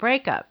Past Your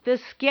Breakup. The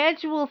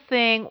schedule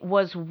thing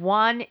was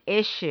one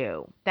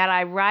issue that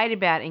I write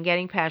about in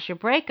Getting Past Your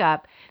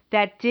Breakup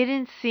that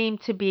didn't seem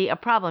to be a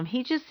problem.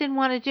 He just didn't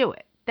want to do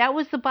it. That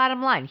was the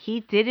bottom line. He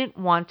didn't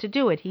want to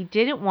do it. He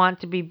didn't want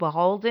to be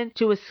beholden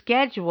to a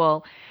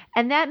schedule.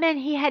 And that meant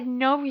he had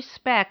no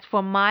respect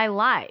for my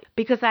life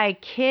because I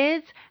had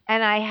kids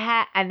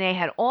and they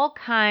had all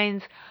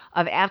kinds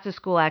of after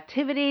school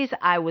activities.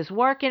 I was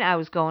working. I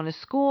was going to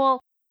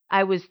school.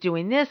 I was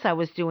doing this. I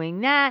was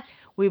doing that.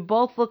 We were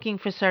both looking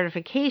for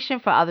certification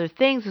for other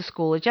things, a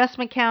school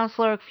adjustment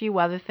counselor, a few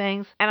other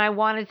things. And I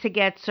wanted to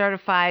get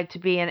certified to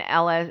be an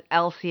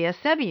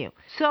LCSW.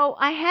 So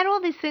I had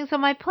all these things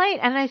on my plate.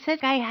 And I said,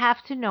 I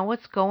have to know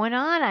what's going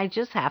on. I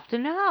just have to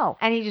know.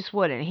 And he just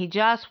wouldn't. He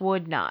just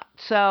would not.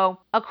 So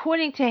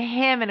according to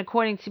him and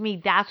according to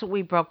me, that's what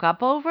we broke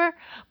up over.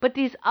 But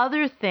these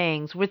other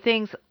things were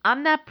things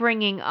I'm not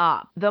bringing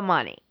up, the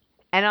money.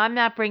 And I'm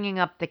not bringing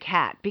up the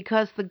cat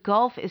because the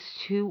gulf is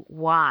too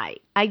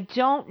wide. I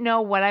don't know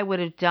what I would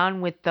have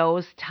done with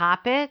those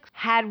topics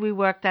had we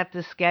worked out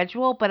the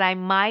schedule, but I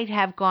might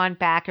have gone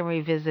back and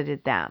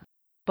revisited them.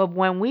 But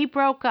when we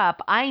broke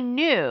up, I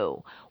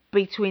knew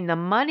between the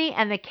money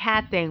and the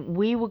cat thing,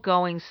 we were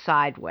going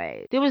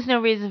sideways. There was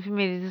no reason for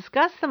me to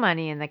discuss the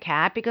money and the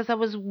cat because I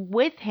was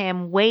with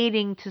him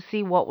waiting to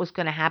see what was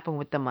going to happen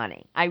with the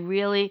money. I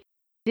really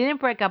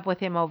didn't break up with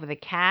him over the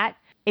cat.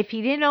 If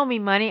he didn't owe me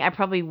money, I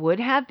probably would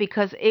have,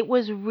 because it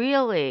was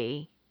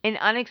really an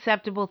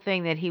unacceptable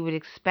thing that he would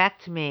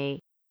expect me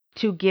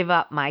to give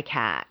up my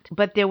cat.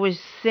 But there was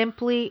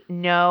simply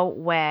no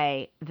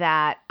way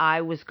that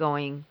I was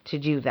going to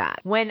do that.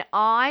 When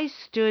I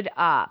stood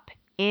up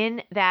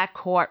in that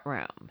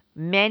courtroom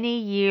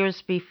many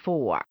years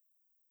before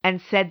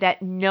and said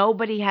that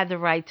nobody had the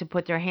right to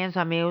put their hands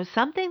on me, it was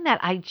something that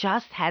I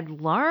just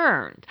had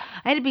learned.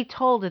 I had to be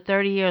told at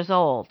 30 years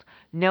old,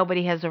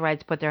 nobody has the right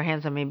to put their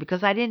hands on me,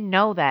 because I didn't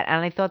know that.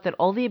 And I thought that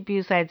all the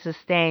abuse I had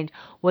sustained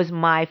was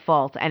my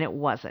fault, and it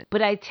wasn't.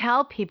 But I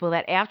tell people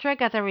that after I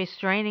got the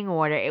restraining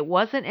order, it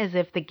wasn't as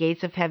if the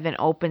gates of heaven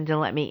opened and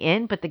let me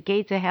in, but the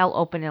gates of hell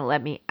opened and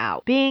let me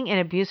out. Being in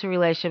abusive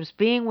relationships,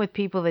 being with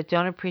people that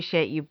don't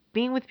appreciate you,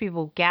 being with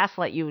people who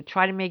gaslight you, who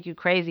try to make you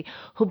crazy,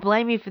 who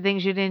blame you for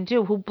things you didn't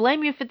do, who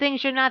blame you for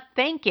things you're not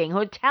thinking, who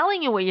are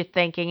telling you what you're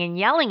thinking and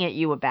yelling at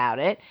you about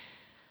it.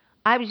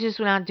 I was just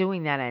not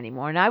doing that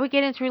anymore. And I would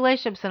get into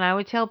relationships and I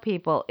would tell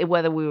people,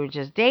 whether we were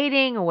just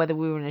dating or whether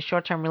we were in a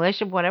short-term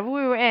relationship, whatever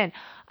we were in,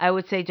 I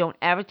would say, don't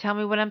ever tell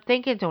me what I'm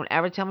thinking. Don't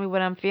ever tell me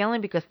what I'm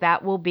feeling, because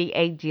that will be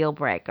a deal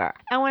breaker.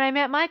 And when I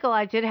met Michael,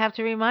 I did have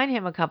to remind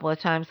him a couple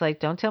of times, like,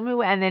 don't tell me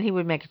what, and then he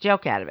would make a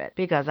joke out of it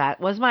because that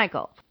was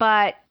Michael.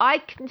 But I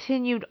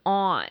continued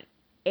on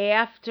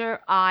after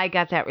I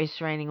got that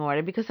restraining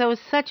order, because I was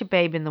such a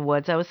babe in the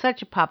woods. I was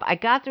such a pup. I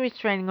got the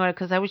restraining order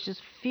because I was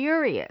just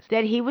furious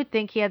that he would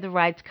think he had the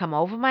right to come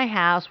over my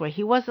house where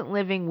he wasn't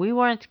living. We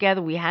weren't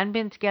together. We hadn't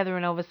been together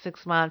in over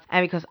 6 months.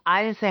 And because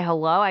I didn't say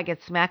hello, I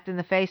get smacked in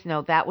the face.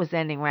 No, that was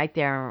ending right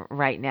there,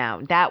 right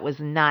now. That was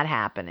not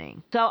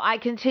happening. So I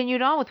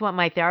continued on with what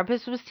my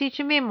therapist was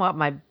teaching me and what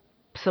my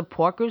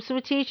support groups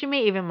were teaching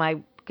me, even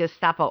my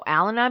Gestapo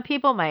Al-Anon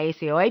people, my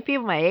ACOA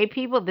people, my A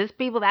people, this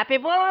people, that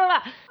people, blah, blah,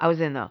 blah. I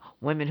was in the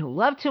women who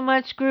love too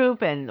much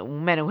group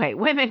and men who hate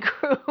women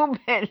group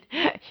and,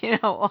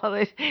 all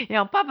this,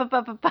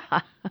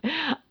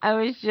 I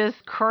was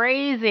just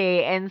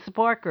crazy in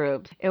support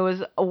groups. It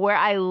was where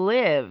I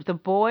lived. The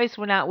boys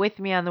were not with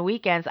me on the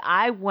weekends.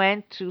 I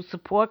went to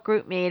support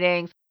group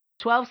meetings,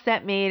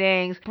 12-step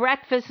meetings,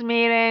 breakfast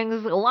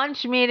meetings,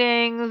 lunch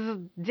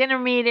meetings, dinner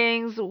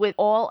meetings.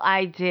 All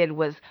I did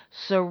was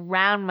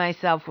surround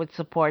myself with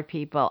support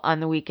people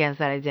on the weekends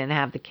that I didn't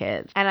have the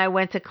kids. And I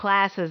went to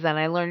classes and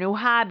I learned new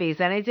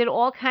hobbies and I did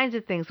all kinds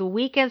of things. The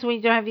weekends when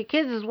you don't have your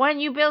kids is when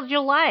you build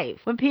your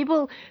life. When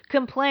people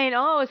complain,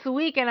 oh, it's the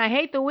weekend, I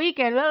hate the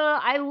weekend.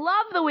 I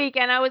love the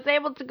weekend. I was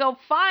able to go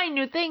find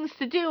new things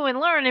to do and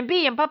learn and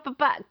be and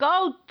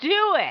go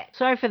do it.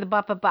 Sorry for the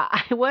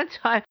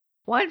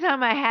One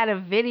time I had a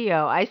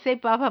video, I say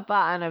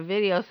on a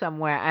video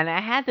somewhere, and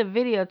I had the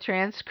video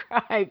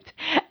transcribed.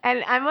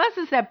 And I must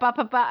have said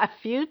a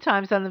few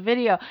times on the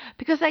video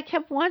because I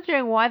kept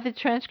wondering why the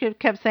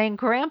transcript kept saying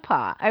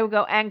grandpa. I would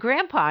go, and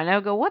grandpa. And I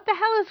would go, what the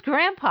hell is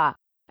grandpa?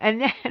 And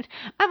then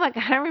I'm like,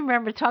 I don't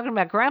remember talking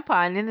about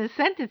grandpa. And in the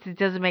sentence, it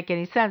doesn't make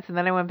any sense. And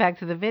then I went back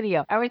to the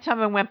video. Every time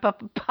I went,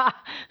 grandpa?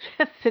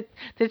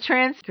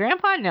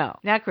 No,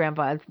 not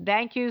grandpa.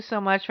 Thank you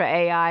so much for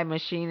AI,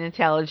 machine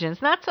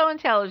intelligence. Not so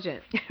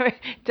intelligent.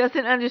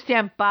 Doesn't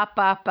understand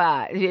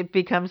It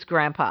becomes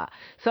grandpa.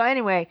 So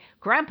anyway,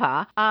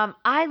 grandpa,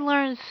 I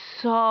learned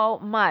so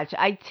much.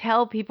 I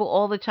tell people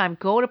all the time,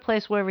 go to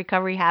places where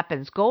recovery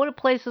happens. Go to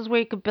places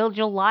where you can build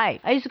your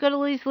life. I used to go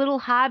to these little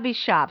hobby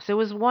shops. There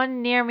was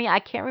one near me.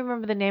 I can't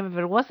remember the name of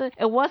it.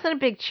 It wasn't a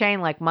big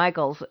chain like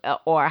Michael's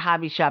or a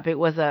hobby shop. It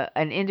was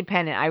an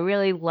independent. I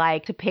really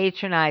like to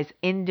patronize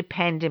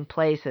independent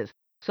places.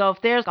 So if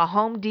there's a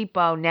Home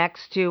Depot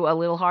next to a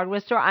little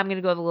hardware store, I'm going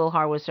to go to the little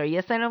hardware store.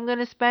 Yes, I know I'm going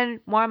to spend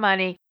more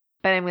money,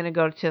 but I'm going to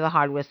go to the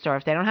hardware store.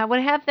 If they don't have what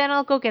I have, then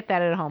I'll go get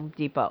that at Home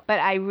Depot. But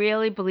I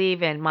really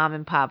believe in mom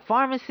and pop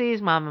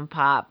pharmacies, mom and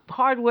pop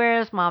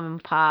hardwares, mom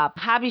and pop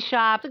hobby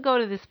shops to go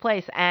to this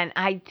place. And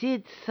I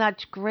did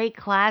such great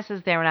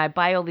classes there, and I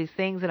buy all these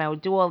things, and I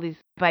would do all these,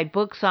 buy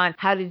books on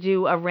how to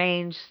do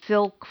arrange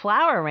silk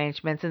flower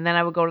arrangements. And then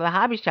I would go to the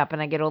hobby shop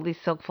and I get all these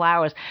silk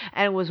flowers.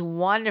 And it was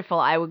wonderful.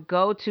 I would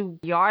go to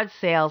yard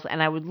sales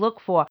and I would look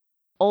for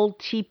old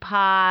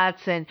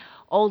teapots and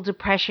old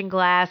depression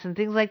glass and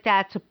things like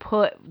that to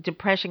put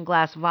depression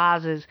glass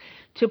vases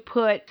to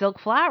put silk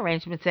flower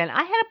arrangements in.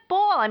 I had a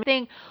ball. I mean,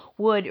 thing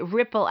would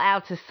ripple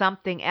out to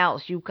something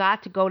else. You've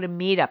got to go to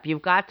meetup.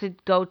 You've got to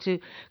go to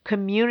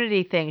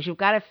community things. You've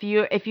got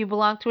to, if you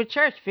belong to a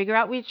church, figure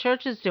out what your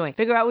church is doing.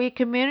 Figure out what your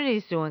community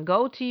is doing.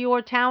 Go to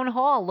your town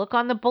hall. Look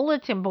on the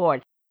bulletin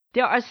board.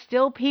 There are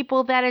still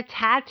people that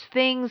attach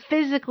things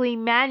physically,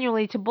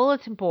 manually to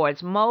bulletin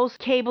boards. Most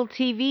cable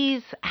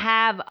TVs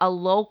have a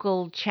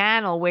local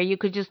channel where you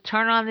could just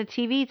turn on the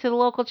TV to the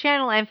local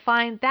channel and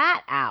find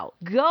that out.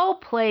 Go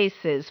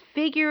places,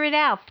 figure it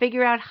out,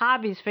 figure out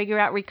hobbies, figure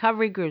out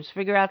recovery groups,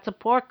 figure out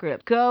support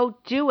groups. Go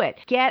do it.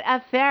 Get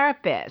a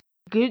therapist.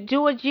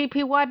 do a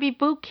GPYB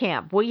boot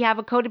camp. We have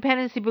a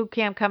codependency boot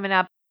camp coming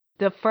up.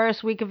 The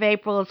first week of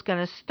April is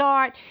going to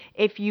start.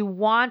 If you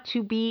want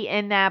to be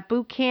in that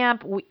boot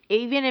camp,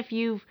 even if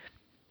you've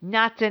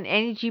not done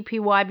any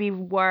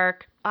GPYB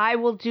work, I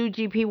will do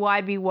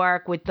GPYB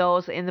work with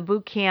those in the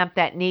boot camp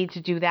that need to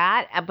do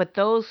that. But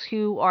those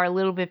who are a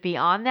little bit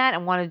beyond that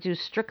and want to do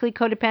strictly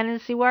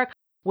codependency work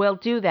will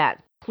do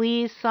that.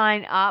 Please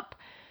sign up.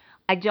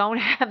 I don't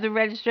have the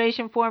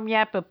registration form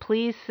yet, but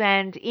please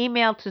send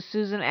email to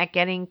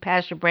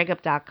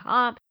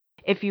Susan@gettingpastyourbreakup.com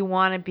if you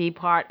want to be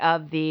part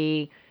of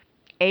the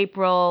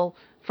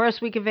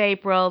first week of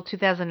April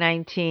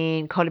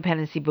 2019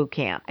 codependency boot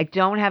camp. I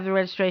don't have the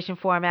registration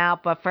form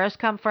out, but first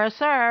come, first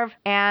serve.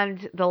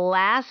 And the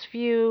last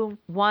few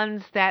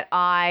ones that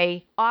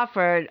I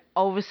offered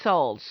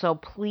oversold. So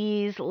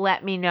please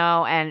let me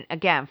know. And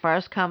again,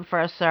 first come,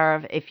 first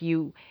serve. If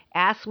you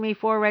ask me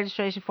for a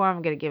registration form,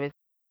 I'm going to give it.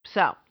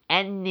 So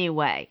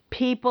anyway,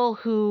 people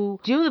who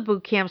do the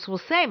boot camps will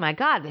say, my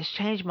God, this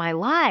changed my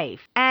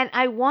life. And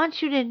I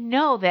want you to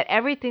know that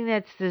everything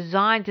that's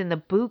designed in the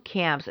boot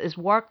camps is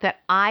work that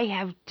I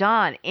have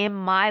done in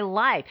my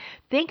life.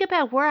 Think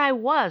about where I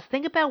was.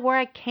 Think about where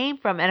I came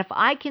from. And if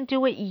I can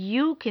do it,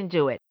 you can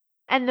do it.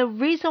 And the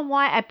reason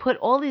why I put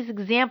all these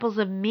examples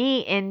of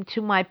me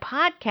into my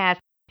podcast,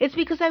 it's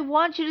because I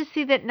want you to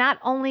see that not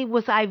only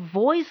was I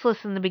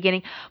voiceless in the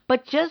beginning,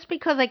 but just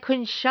because I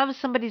couldn't shove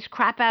somebody's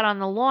crap out on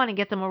the lawn and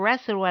get them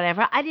arrested or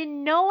whatever, I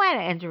didn't know how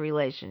to end a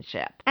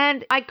relationship.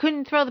 And I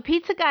couldn't throw the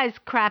pizza guy's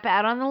crap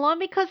out on the lawn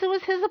because it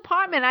was his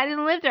apartment. I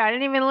didn't live there. I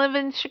didn't even live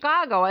in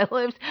Chicago.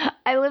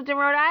 I lived in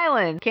Rhode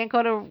Island. Can't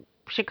go to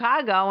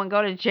Chicago and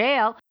go to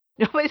jail.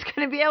 Nobody's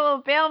going to be able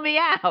to bail me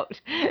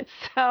out.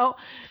 So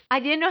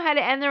I didn't know how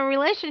to end the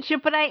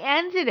relationship, but I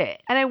ended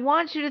it. And I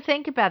want you to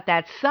think about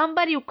that.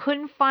 Somebody who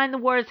couldn't find the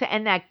words to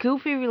end that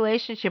goofy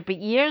relationship, but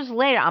years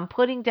later, I'm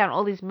putting down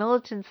all these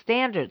militant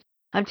standards.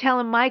 I'm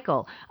telling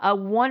Michael, a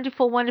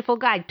wonderful, wonderful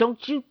guy,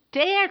 don't you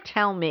dare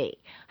tell me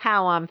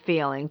how I'm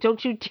feeling.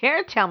 Don't you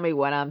dare tell me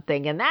what I'm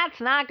thinking. That's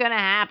not going to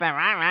happen.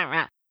 Rah, rah,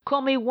 rah.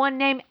 Call me one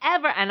name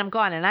ever and I'm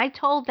gone. And I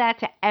told that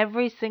to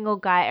every single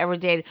guy I ever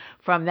dated,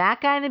 from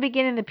that guy in the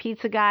beginning, the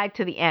pizza guy,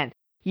 to the end.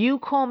 You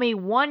call me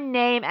one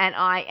name and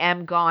I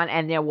am gone,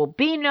 and there will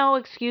be no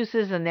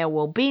excuses and there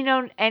will be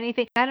no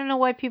anything. I don't know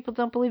why people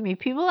don't believe me.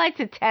 People like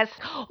to test,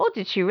 oh,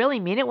 did she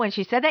really mean it when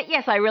she said that?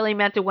 Yes, I really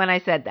meant it when I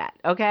said that,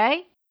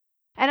 okay?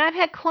 And I've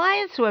had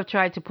clients who have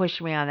tried to push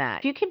me on that.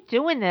 If you keep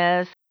doing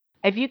this,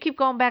 if you keep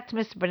going back to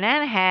Mr.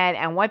 Banana Head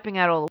and wiping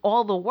out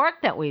all the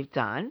work that we've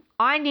done,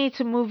 I need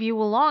to move you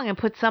along and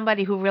put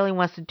somebody who really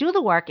wants to do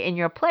the work in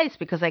your place,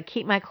 because I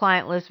keep my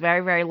client list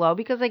very, very low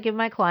because I give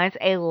my clients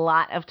a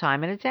lot of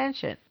time and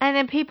attention. And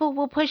then people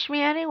will push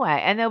me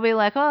anyway. And they'll be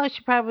like, oh,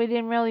 she probably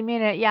didn't really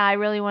mean it. Yeah, I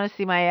really want to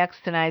see my ex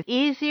tonight.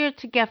 Easier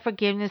to get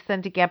forgiveness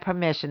than to get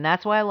permission.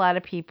 That's why a lot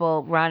of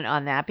people run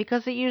on that,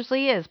 because it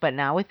usually is. But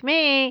not with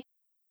me.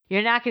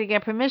 You're not going to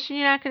get permission.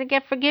 You're not going to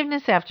get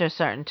forgiveness after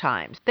certain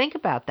times. Think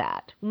about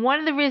that. One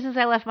of the reasons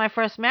I left my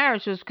first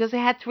marriage was because I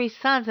had 3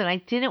 sons and I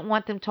didn't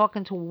want them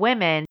talking to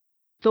women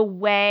the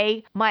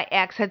way my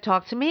ex had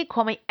talked to me. He'd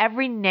call me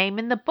every name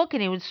in the book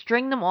and he would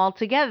string them all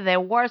together. There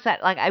were words that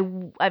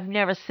I've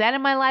never said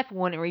in my life,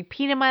 wouldn't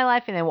repeat in my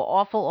life, and they were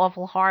awful,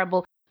 awful,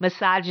 horrible,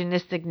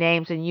 misogynistic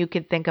names, and you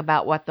could think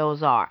about what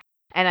those are.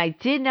 And I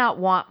did not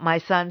want my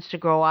sons to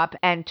grow up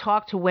and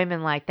talk to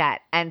women like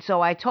that. And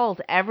so I told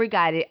every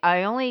guy,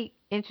 I only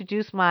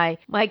introduced my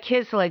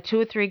kids to like 2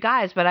 or 3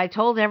 guys, but I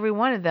told every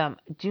one of them,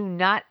 do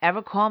not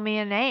ever call me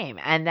a name.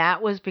 And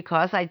that was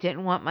because I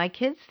didn't want my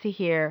kids to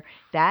hear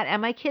that.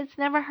 And my kids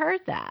never heard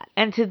that.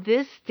 And to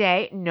this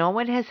day, no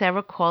one has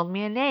ever called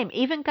me a name.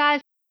 Even guys,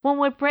 when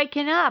we're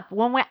breaking up,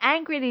 when we're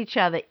angry at each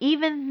other,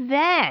 even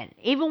then,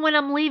 even when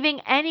I'm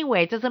leaving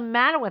anyway, it doesn't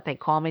matter what they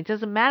call me. It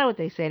doesn't matter what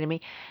they say to me.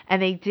 And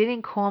they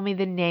didn't call me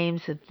the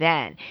names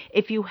then.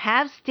 If you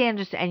have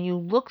standards and you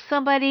look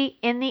somebody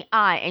in the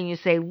eye and you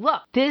say,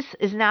 look, this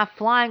is not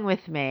flying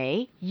with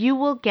me, you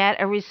will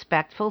get a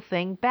respectful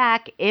thing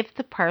back if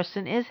the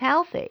person is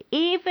healthy.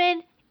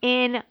 Even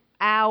in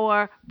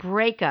our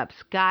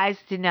breakups, guys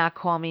did not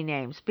call me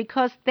names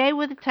because they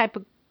were the type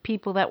of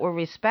people that were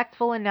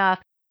respectful enough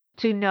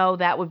to know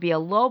that would be a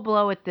low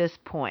blow at this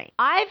point.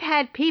 I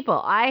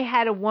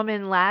had a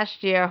woman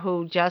last year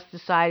who just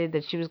decided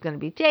that she was going to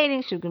be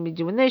dating, she was going to be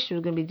doing this, she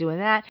was going to be doing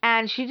that,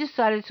 and she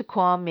decided to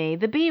call me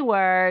the B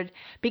word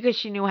because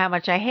she knew how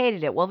much I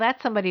hated it. Well,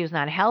 that's somebody who's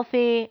not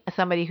healthy,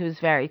 somebody who's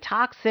very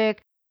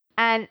toxic,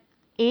 and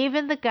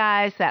even the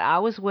guys that I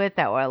was with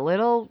that were a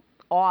little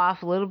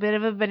off, a little bit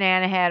of a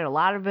banana head, a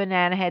lot of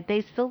banana head, they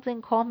still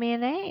didn't call me a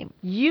name.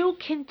 You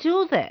can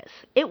do this.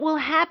 It will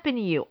happen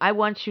to you. I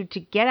want you to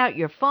get out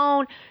your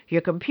phone,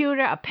 your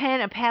computer, a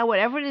pen, a pad,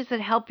 whatever it is that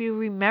help you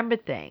remember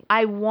things.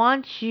 I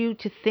want you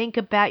to think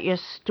about your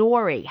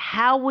story.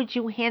 How would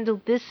you handle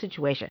this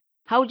situation?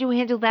 How would you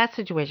handle that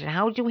situation?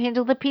 How would you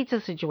handle the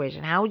pizza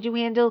situation? How would you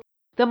handle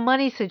the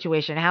money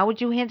situation? How would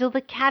you handle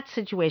the cat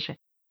situation?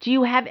 Do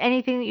you have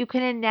anything that you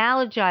can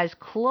analogize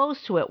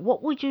close to it?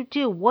 What would you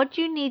do? What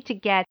do you need to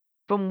get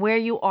from where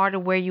you are to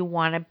where you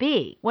want to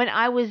be. When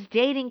I was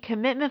dating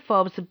commitment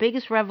phobes, the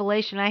biggest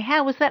revelation I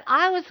had was that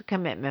I was a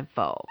commitment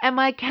phobe. And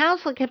my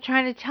counselor kept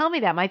trying to tell me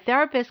that. My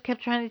therapist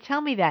kept trying to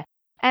tell me that.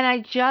 And I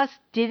just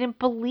didn't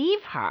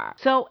believe her.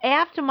 So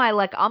after my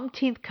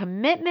umpteenth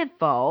commitment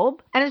phobe,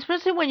 and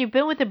especially when you've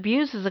been with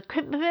abusers, the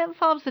commitment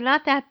phobes are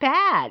not that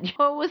bad. It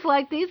was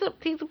like, these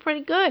are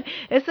pretty good.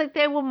 It's like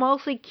they were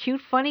mostly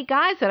cute, funny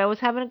guys that I was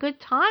having a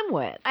good time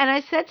with. And I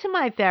said to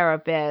my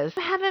therapist,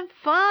 I'm having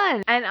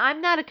fun. And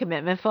I'm not a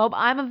commitment phobe.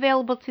 I'm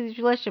available to these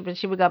relationships. And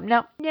she would go,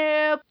 nope,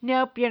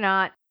 you're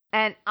not.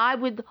 And I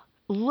would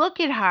look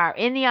at her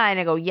in the eye and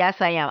I go,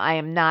 yes, I am. I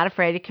am not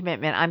afraid of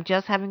commitment. I'm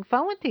just having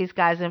fun with these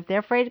guys. And if they're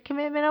afraid of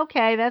commitment,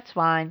 okay, that's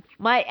fine.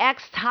 My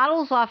ex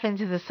toddles off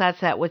into the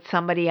sunset with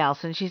somebody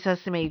else. And she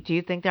says to me, do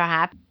you think they're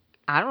happy?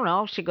 I don't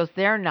know. She goes,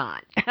 they're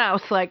not. And I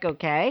was like,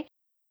 okay.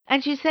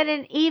 And she said,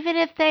 and even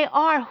if they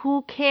are,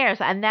 who cares?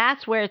 And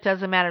that's where it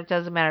doesn't matter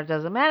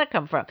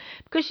come from.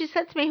 Because she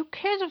said to me, who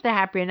cares if they're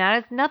happy or not?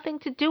 It has nothing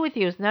to do with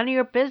you. It's none of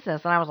your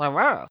business. And I was like,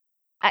 whoa.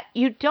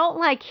 You don't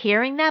like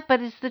hearing that, but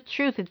it's the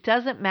truth. It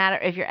doesn't matter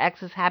if your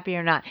ex is happy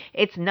or not.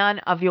 It's none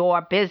of your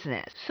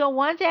business. So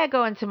one day I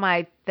go into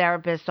my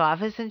therapist's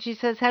office and she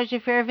says, how's your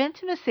fear of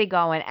intimacy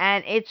going?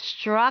 And it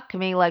struck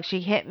me like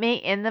she hit me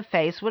in the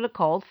face with a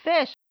cold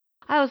fish.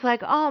 I was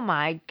like, oh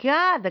my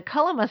God, the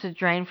color must have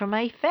drained from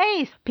my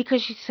face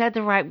because she said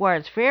the right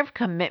words. Fear of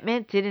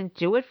commitment didn't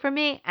do it for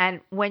me.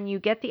 And when you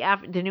get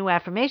the new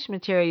affirmation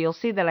material, you'll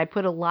see that I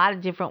put a lot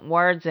of different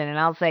words in, and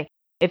I'll say,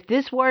 if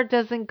this word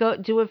doesn't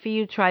do it for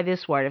you, try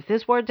this word. If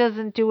this word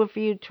doesn't do it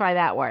for you, try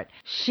that word.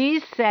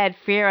 She said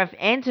fear of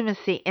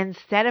intimacy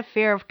instead of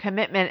fear of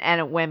commitment, and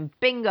it went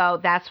bingo,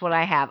 that's what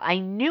I have. I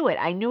knew it.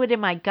 I knew it in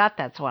my gut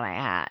that's what I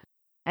had.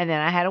 And then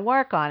I had to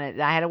work on it.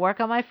 I had to work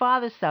on my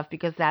father's stuff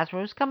because that's where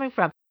it was coming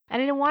from. I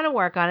didn't want to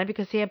work on it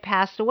because he had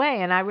passed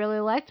away, and I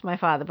really liked my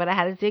father, but I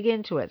had to dig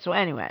into it. So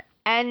anyway,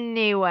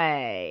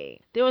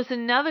 there was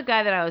another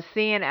guy that I was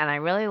seeing, and I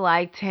really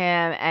liked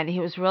him, and he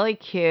was really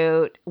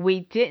cute. We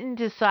didn't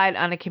decide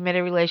on a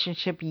committed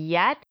relationship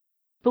yet,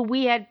 but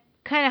we had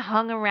kind of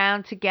hung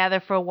around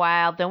together for a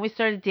while. Then we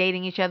started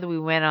dating each other. We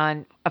went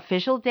on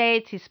official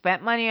dates. He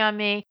spent money on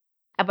me,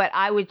 but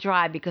I would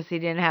drive because he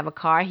didn't have a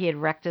car. He had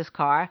wrecked his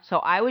car, so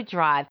I would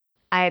drive.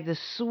 I had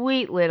this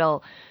sweet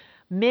little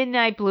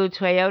midnight blue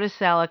Toyota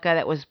Celica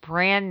that was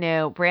brand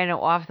new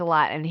off the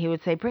lot, and he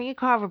would say, bring your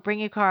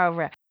car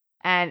over.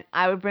 And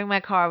I would bring my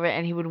car over,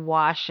 and he would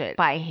wash it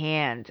by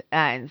hand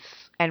and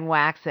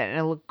wax it, and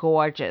it looked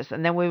gorgeous.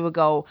 And then we would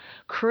go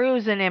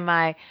cruising in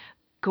my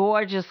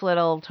gorgeous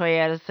little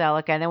Toyota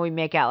Celica, and then we'd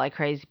make out like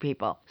crazy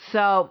people.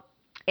 So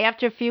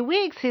after a few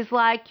weeks, he's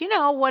like,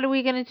 what are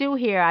we going to do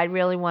here? I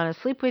really want to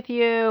sleep with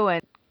you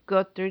and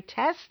go through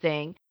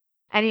testing.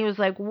 And he was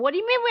like, what do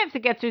you mean we have to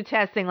get through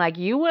testing? Like,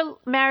 you were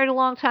married a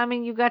long time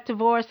and you got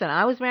divorced, and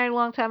I was married a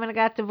long time and I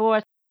got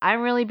divorced. I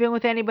haven't really been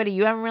with anybody.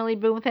 You haven't really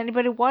been with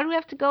anybody. Why do we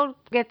have to go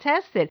get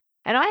tested?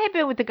 And I had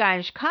been with the guy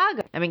in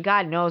Chicago. I mean,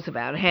 God knows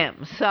about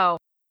him. So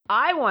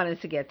I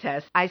wanted to get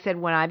tested. I said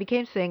when I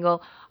became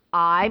single,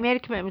 I made a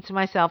commitment to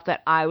myself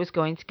that I was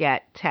going to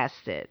get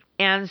tested.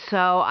 And so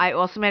I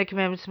also made a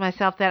commitment to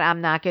myself that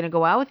I'm not going to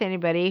go out with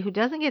anybody who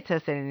doesn't get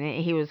tested.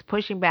 And he was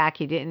pushing back.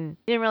 He didn't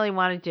really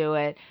want to do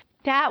it.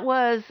 That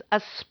was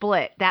a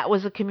split. That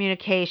was a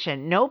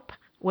communication. Nope.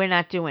 We're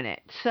not doing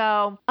it.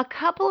 So a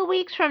couple of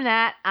weeks from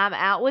that, I'm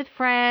out with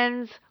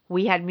friends.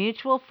 We had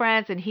mutual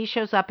friends, and he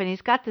shows up, and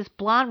he's got this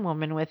blonde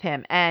woman with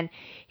him. And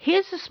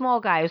he's a small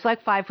guy who's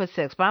like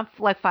 5'6", but I'm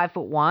like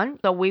 5'1".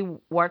 So we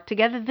work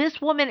together. This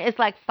woman is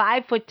like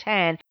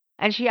 5'10",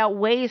 and she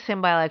outweighs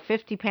him by like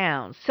 50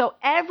 pounds. So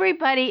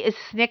everybody is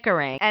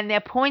snickering, and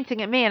they're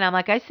pointing at me, and I'm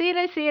like, I see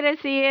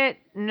it.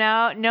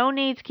 No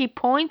need to keep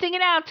pointing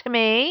it out to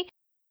me.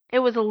 It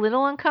was a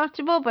little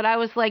uncomfortable, but I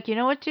was like, you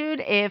know what, dude?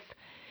 If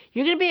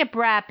you're going to be a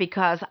brat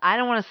because I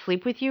don't want to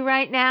sleep with you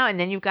right now, and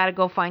then you've got to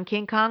go find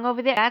King Kong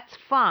over there, that's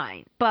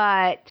fine.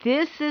 But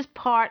this is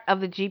part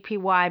of the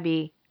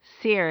GPYB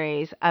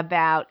series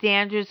about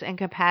standards and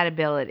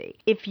compatibility.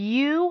 If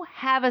you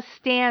have a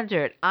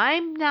standard,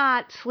 I'm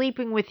not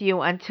sleeping with you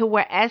until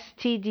we're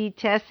STD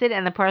tested,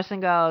 and the person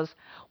goes,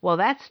 well,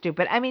 that's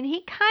stupid. I mean,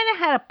 he kind of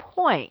had a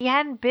point. He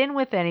hadn't been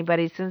with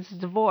anybody since his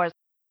divorce.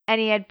 And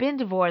he had been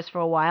divorced for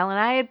a while, and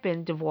I had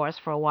been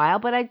divorced for a while,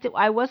 but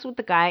I was with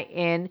the guy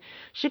in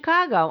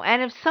Chicago.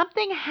 And if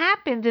something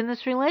happened in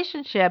this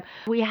relationship,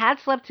 we had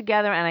slept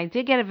together, and I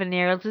did get a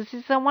venereal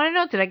disease. So I want to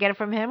know, did I get it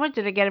from him or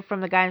did I get it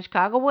from the guy in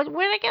Chicago? Where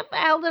the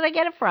hell did I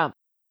get it from?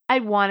 I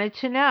wanted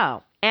to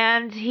know.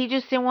 And he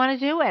just didn't want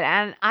to do it.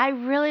 And I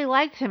really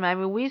liked him. I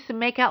mean, we used to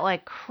make out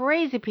like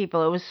crazy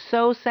people. It was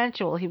so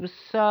sensual. He was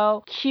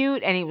so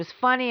cute and he was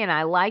funny and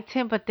I liked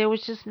him, but there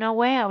was just no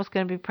way I was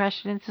going to be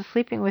pressured into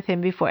sleeping with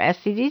him before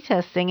STD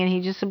testing, and he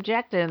just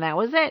objected, and that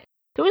was it.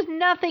 There was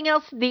nothing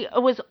else.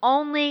 It was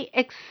only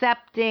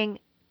accepting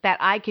that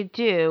I could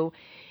do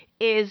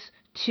is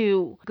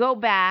to go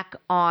back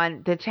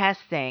on the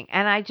testing,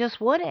 and I just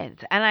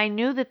wouldn't. And I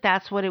knew that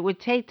that's what it would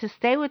take to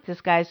stay with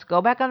this guy, to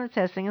go back on the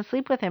testing and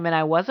sleep with him, and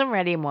I wasn't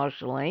ready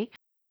emotionally.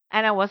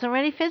 and I wasn't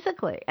ready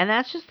physically. And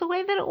that's just the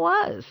way that it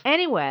was.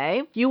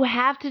 Anyway, you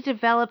have to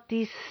develop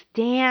these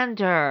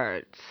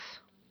standards.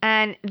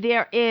 And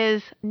there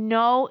is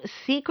no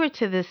secret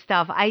to this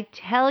stuff. I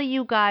tell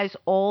you guys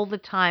all the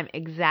time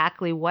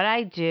exactly what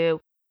I do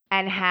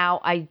and how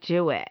I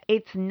do it.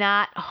 It's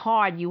not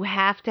hard. You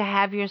have to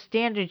have your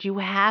standards. You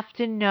have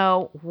to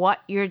know what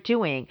you're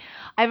doing.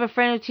 I have a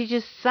friend who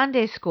teaches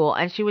Sunday school,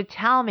 and she would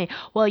tell me,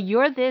 well,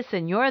 you're this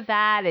and you're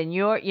that, and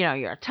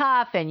you're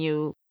tough, and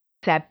you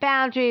set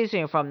boundaries, and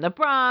you're from the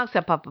Bronx,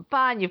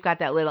 and you've got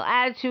that little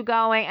attitude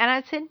going. And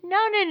I said,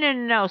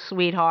 no,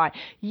 sweetheart,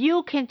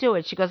 you can do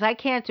it. She goes, I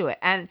can't do it.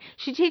 And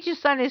she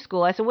teaches Sunday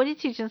school. I said, what do you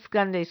teach in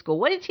Sunday school?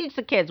 What do you teach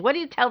the kids? What do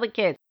you tell the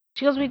kids?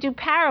 She goes, we do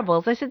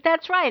parables. I said,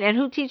 that's right. And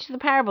who teaches the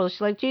parables?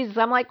 She's like, Jesus.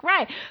 I'm like,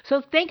 right. So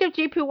think of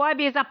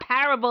GPYB as a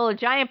parable, a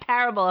giant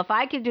parable. If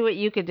I could do it,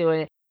 you could do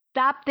it.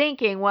 Stop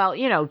thinking, well,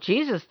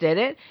 Jesus did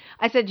it.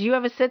 I said, do you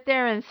ever sit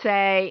there and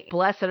say,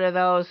 blessed are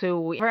those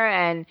who,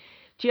 and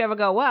do you ever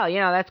go, well,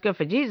 that's good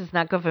for Jesus,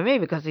 not good for me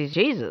because he's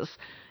Jesus?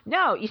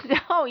 No,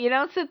 you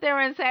don't sit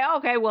there and say,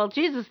 okay, well,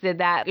 Jesus did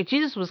that.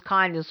 Jesus was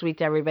kind and sweet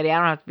to everybody. I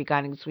don't have to be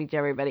kind and sweet to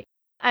everybody.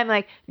 I'm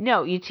like,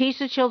 no, you teach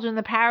the children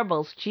the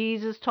parables.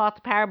 Jesus taught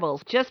the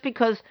parables. Just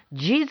because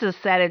Jesus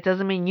said it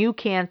doesn't mean you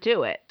can't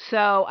do it.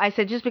 So I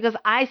said, just because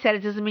I said it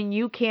doesn't mean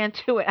you can't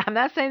do it. I'm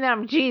not saying that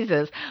I'm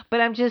Jesus,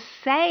 but I'm just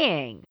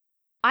saying.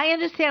 I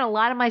understand a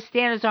lot of my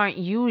standards aren't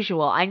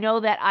usual. I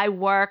know that I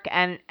work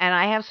and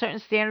I have certain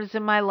standards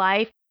in my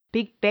life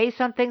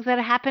based on things that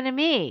happen to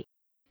me.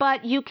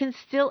 But you can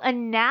still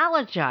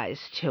analogize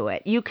to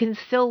it. You can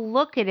still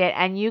look at it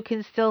and you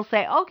can still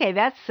say, okay,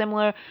 that's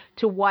similar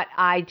to what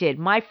I did.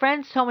 My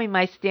friends told me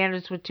my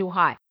standards were too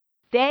high.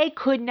 They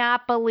could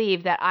not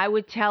believe that I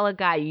would tell a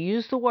guy,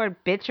 use the word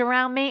bitch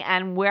around me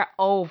and we're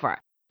over.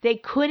 They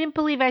couldn't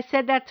believe I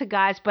said that to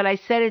guys, but I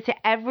said it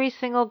to every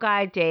single guy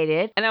I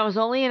dated. And I was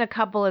only in a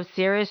couple of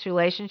serious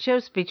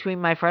relationships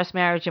between my first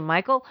marriage and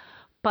Michael.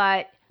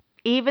 But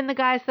even the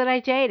guys that I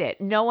dated,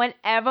 no one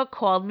ever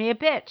called me a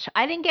bitch.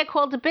 I didn't get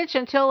called a bitch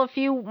until a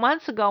few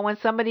months ago when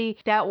somebody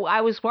that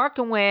I was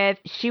working with,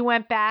 she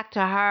went back to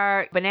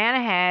her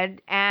banana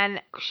head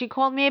and she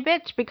called me a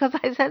bitch because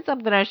I said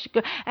something.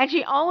 And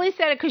she only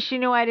said it because she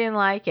knew I didn't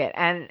like it.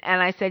 And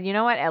I said, you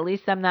know what? At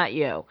least I'm not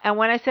you. And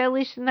when I said at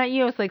least I'm not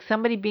you, it's like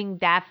somebody being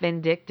that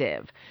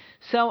vindictive.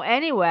 So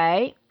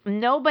anyway,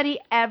 nobody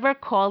ever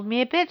called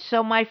me a bitch.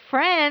 So my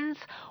friends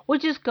were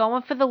just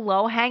going for the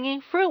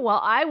low-hanging fruit. Well,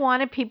 I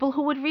wanted people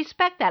who would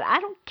respect that. I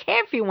don't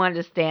care if you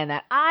understand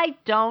that. I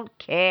don't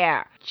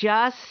care.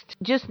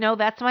 Just know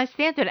that's my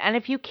standard. And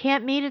if you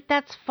can't meet it,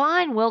 that's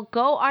fine. We'll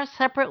go our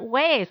separate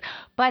ways.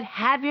 But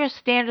have your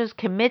standards,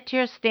 commit to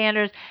your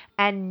standards,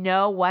 and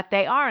know what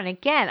they are. And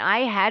again,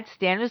 I had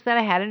standards that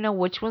I had to know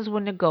which ones were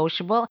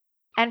negotiable.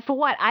 And for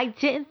what? I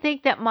didn't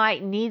think that my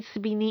needs to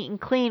be neat and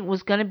clean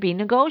was going to be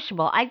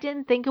negotiable. I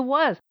didn't think it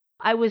was.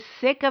 I was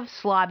sick of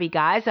slobby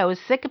guys. I was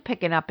sick of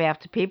picking up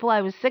after people.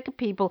 I was sick of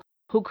people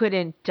who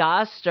couldn't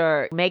dust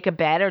or make a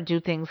bed or do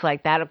things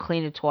like that or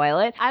clean a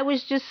toilet. I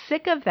was just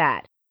sick of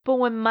that. But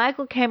when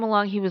Michael came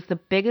along, he was the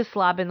biggest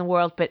slob in the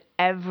world, but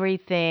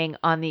everything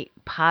on the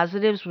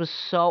positives was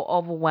so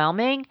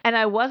overwhelming. And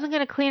I wasn't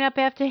going to clean up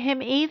after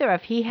him either.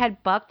 If he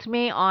had bucked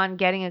me on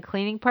getting a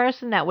cleaning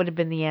person, that would have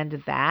been the end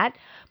of that.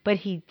 But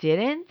he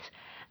didn't.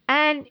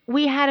 And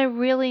we had a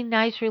really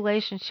nice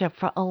relationship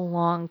for a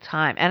long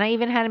time. And I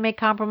even had to make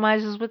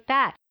compromises with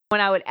that.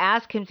 When I would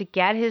ask him to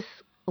get his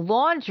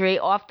laundry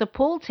off the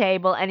pool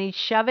table and he'd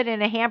shove it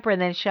in a hamper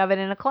and then shove it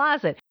in a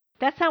closet.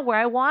 That's not where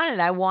I wanted it.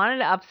 I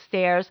wanted it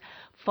upstairs,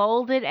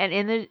 folded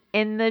and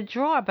in the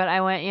drawer. But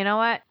I went, you know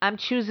what? I'm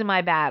choosing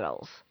my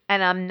battles.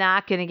 And I'm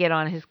not going to get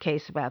on his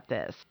case about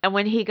this. And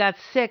when he got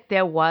sick,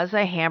 there was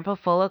a hamper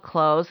full of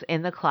clothes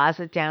in the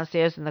closet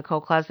downstairs, in the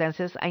coat closet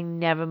downstairs. I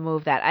never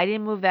moved that. I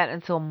didn't move that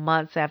until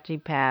months after he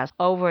passed,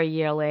 over a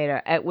year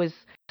later. It was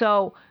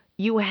so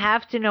you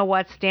have to know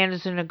what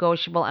standards are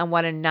negotiable and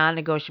what are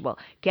non-negotiable.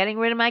 Getting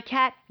rid of my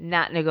cat,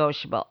 not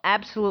negotiable.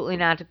 Absolutely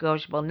not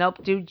negotiable.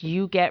 Nope, dude,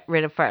 you get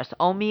rid of first.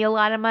 Owe me a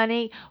lot of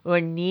money or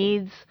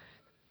needs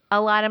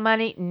a lot of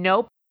money?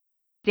 Nope.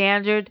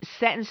 Standard,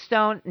 set in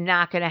stone,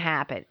 not going to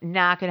happen.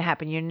 Not going to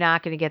happen. You're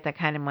not going to get that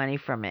kind of money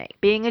from me.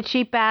 Being a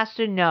cheap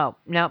bastard? Nope,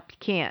 you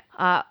can't.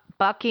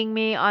 Bucking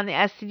me on the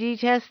STD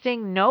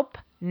testing? Nope.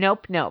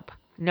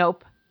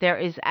 There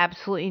is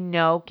absolutely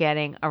no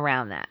getting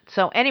around that.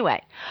 So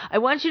anyway, I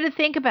want you to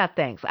think about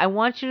things. I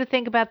want you to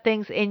think about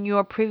things in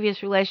your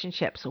previous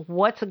relationships.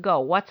 What's a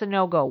go? What's a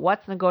no-go?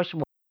 What's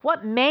negotiable?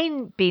 What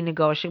may be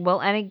negotiable?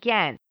 And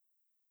again,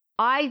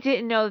 I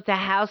didn't know that the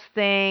house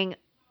thing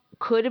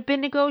could have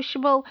been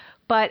negotiable,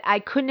 but I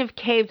couldn't have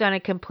caved on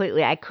it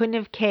completely. I couldn't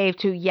have caved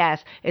to,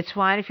 yes, it's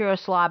fine if you're a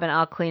slob and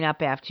I'll clean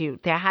up after you.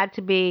 I had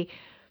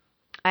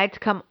to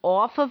come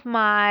off of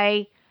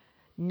my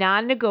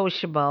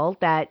non-negotiable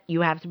that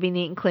you have to be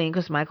neat and clean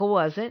because Michael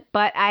wasn't,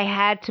 but I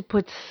had to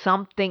put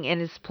something in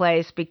its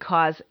place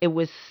because it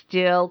was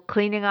still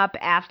cleaning up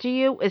after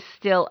you is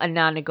still a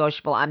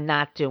non-negotiable. I'm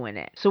not doing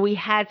it. So we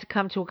had to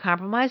come to a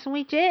compromise and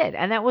we did.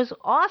 And that was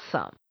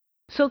awesome.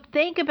 So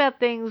think about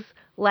things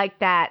like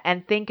that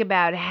and think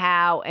about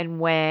how and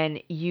when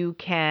you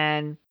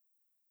can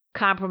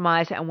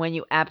compromise and when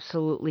you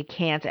absolutely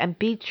can't, and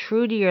be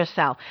true to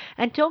yourself.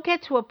 And don't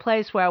get to a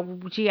place where,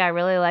 gee, I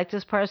really like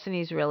this person.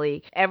 He's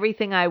really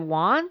everything I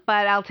want,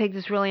 but I'll take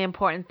this really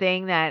important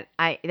thing that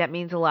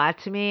means a lot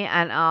to me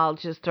and I'll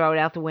just throw it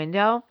out the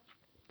window.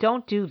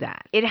 Don't do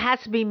that. It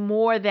has to be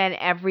more than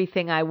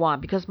everything I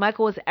want, because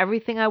Michael was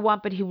everything I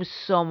want, but he was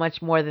so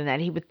much more than that.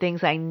 He was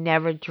things I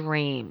never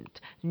dreamed.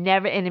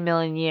 Never in a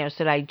million years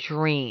did I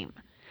dream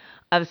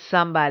of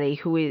somebody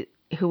who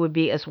would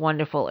be as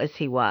wonderful as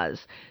he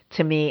was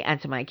to me and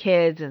to my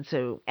kids and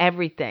to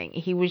everything.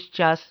 He was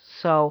just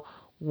so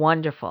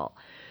wonderful.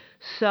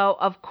 So,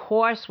 of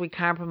course, we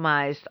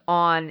compromised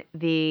on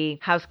the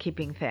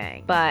housekeeping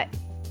thing, but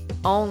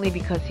only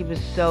because he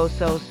was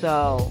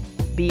so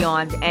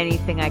beyond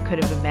anything I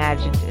could have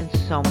imagined in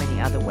so many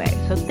other ways.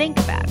 So think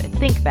about it.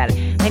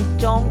 And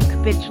don't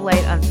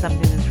capitulate on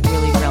something that's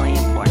really, really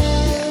important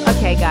to you.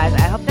 Okay, guys,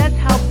 I hope that's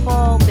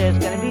helpful. There's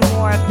going to be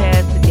more of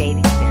this, the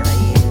dating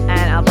series.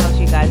 And I'll talk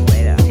to you guys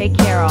later. Take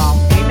care.